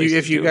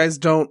 If you guys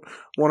don't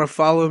want to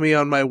follow me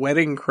on my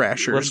wedding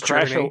crashers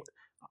journey.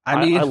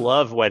 I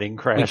love wedding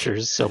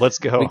crashers, so let's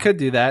go. We could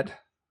do that.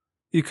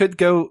 You could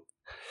go.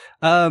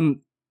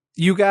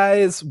 You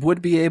guys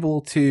would be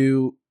able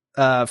to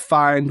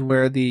find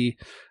where the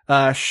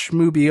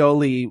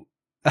Schmoobioli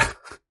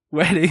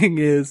wedding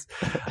is.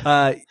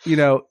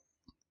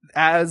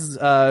 As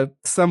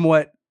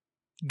somewhat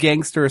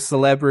gangster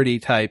celebrity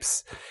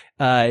types,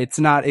 it's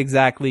not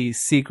exactly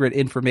secret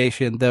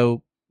information,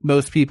 though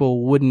most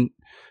people wouldn't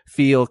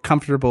feel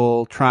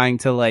comfortable trying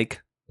to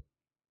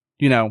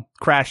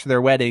crash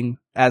their wedding,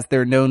 as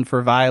they're known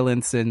for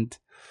violence and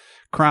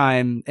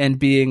crime and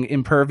being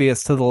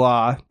impervious to the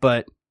law.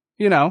 But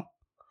you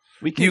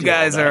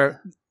guys are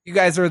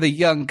the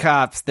young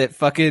cops that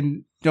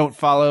fucking don't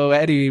follow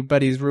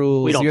anybody's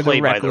rules. We don't You're play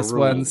the reckless by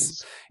the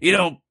rules.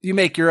 ones. You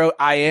make your own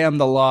I am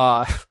the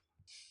law.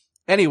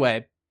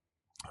 Anyway,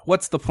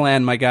 what's the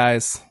plan, my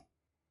guys?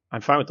 I'm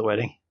fine with the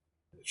wedding.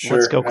 Sure,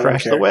 Let's go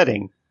crash the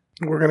wedding.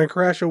 We're gonna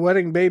crash a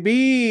wedding,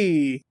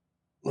 baby.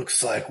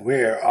 Looks like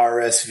we're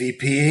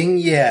RSVPing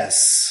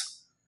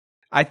yes.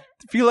 I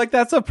feel like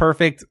that's a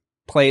perfect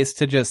place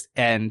to just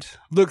end.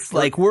 Looks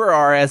like we're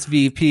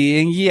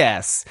RSVPing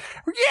yes.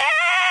 Yeah!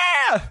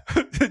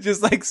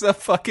 Just like some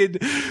fucking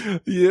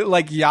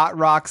like yacht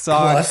rock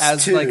song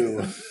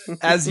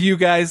as you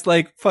guys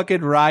like fucking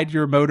ride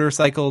your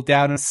motorcycle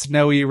down a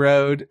snowy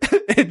road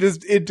and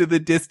just into the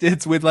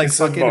distance with like it's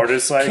fucking a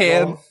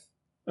motorcycle.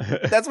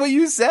 That's what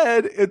you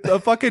said. It's a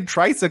fucking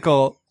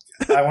tricycle.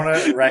 I want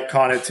to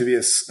retcon it to be a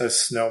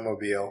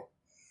snowmobile.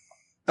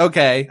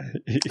 Okay.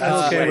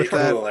 That's way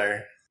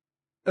cooler.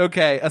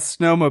 Okay, a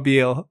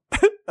snowmobile.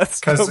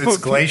 Because it's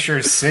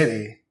Glacier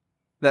City.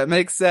 That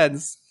makes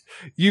sense.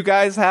 You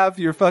guys have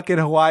your fucking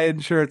Hawaiian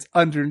shirts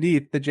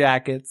underneath the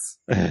jackets.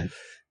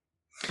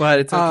 But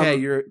it's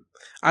okay.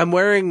 I'm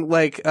wearing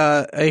like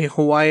a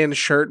Hawaiian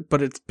shirt,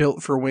 but it's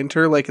built for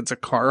winter, like it's a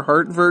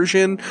Carhartt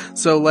version.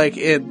 So like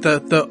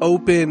the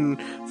open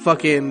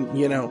fucking,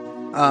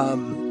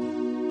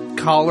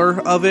 collar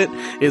of it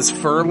is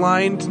fur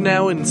lined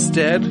now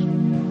instead.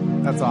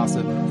 That's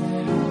awesome.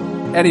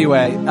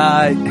 Anyway,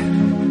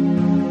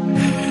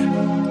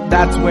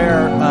 that's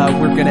where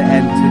we're gonna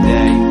end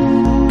today.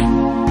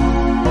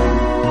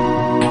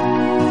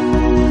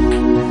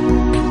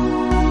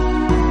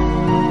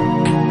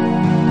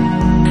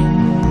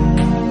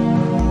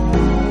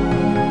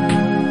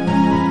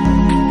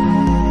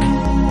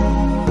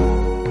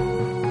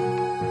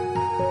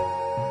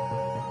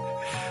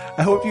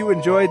 I hope you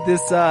enjoyed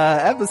this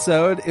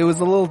episode. It was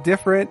a little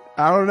different.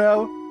 I don't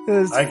know.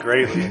 I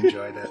greatly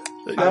enjoyed it.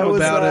 I'm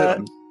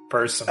about it.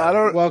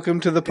 Personally. Welcome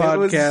to the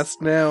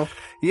podcast now.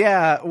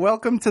 Yeah,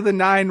 welcome to the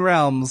 9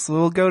 realms.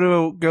 We'll go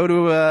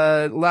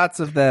to lots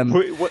of them.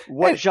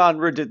 What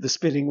genre did the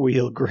spinning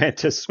wheel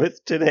grant us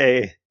with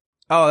today?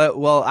 Oh,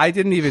 well, I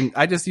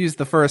just used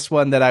the first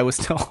one that I was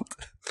told.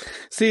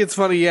 See, it's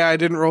funny. Yeah, I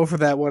didn't roll for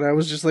that one. I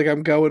was just like,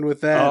 I'm going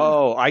with that.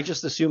 Oh, I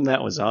just assumed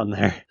that was on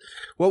there.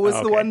 What was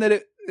the one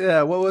that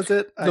what was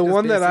it? The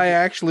one that I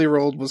actually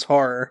rolled was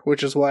horror,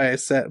 which is why I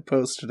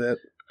posted it.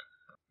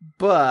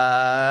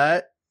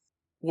 But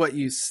what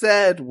you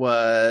said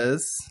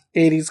was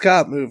 80s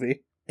cop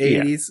movie.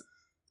 80s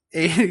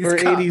or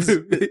cop 80s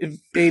movie.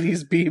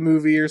 80s B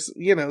movie or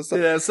something like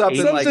that.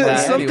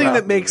 Something Anyway.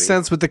 that makes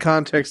sense with the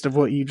context of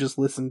what you just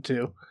listened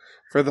to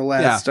for the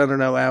last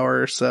hour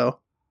or so.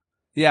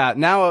 Yeah,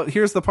 now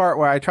here's the part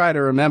where I try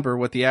to remember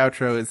what the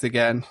outro is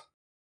again.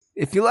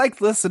 If you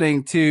liked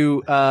listening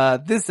to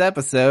this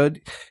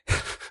episode,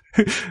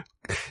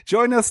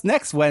 join us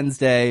next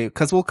Wednesday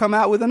because we'll come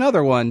out with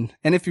another one.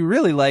 And if you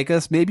really like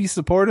us, maybe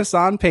support us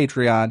on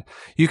Patreon.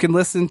 You can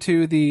listen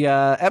to the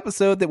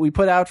episode that we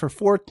put out for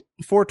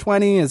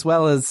 420 as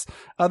well as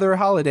other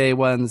holiday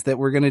ones that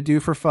we're going to do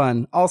for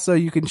fun. Also,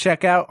 you can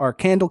check out our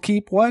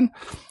Candlekeep one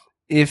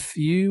if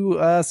you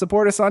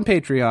support us on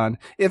Patreon.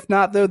 If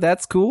not, though,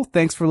 that's cool.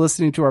 Thanks for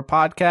listening to our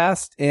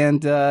podcast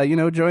and,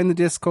 join the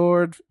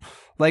Discord.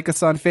 Like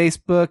us on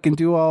Facebook and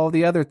do all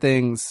the other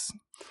things.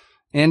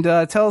 And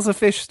tell us a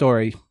fish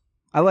story.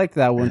 I like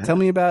that one. Tell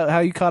me about how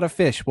you caught a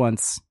fish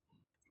once.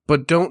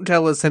 But don't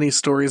tell us any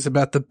stories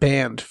about the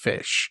banned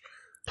fish.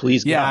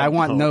 Please. Yeah, I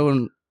want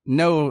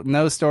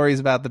no stories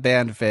about the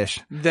banned fish.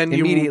 Then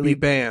you will be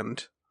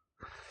banned.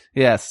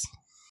 Yes.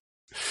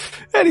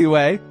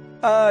 Anyway,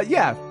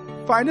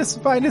 find us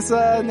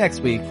next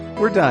week.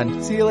 We're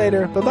done. See you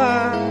later.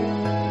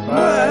 Bye-bye.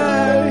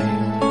 Bye.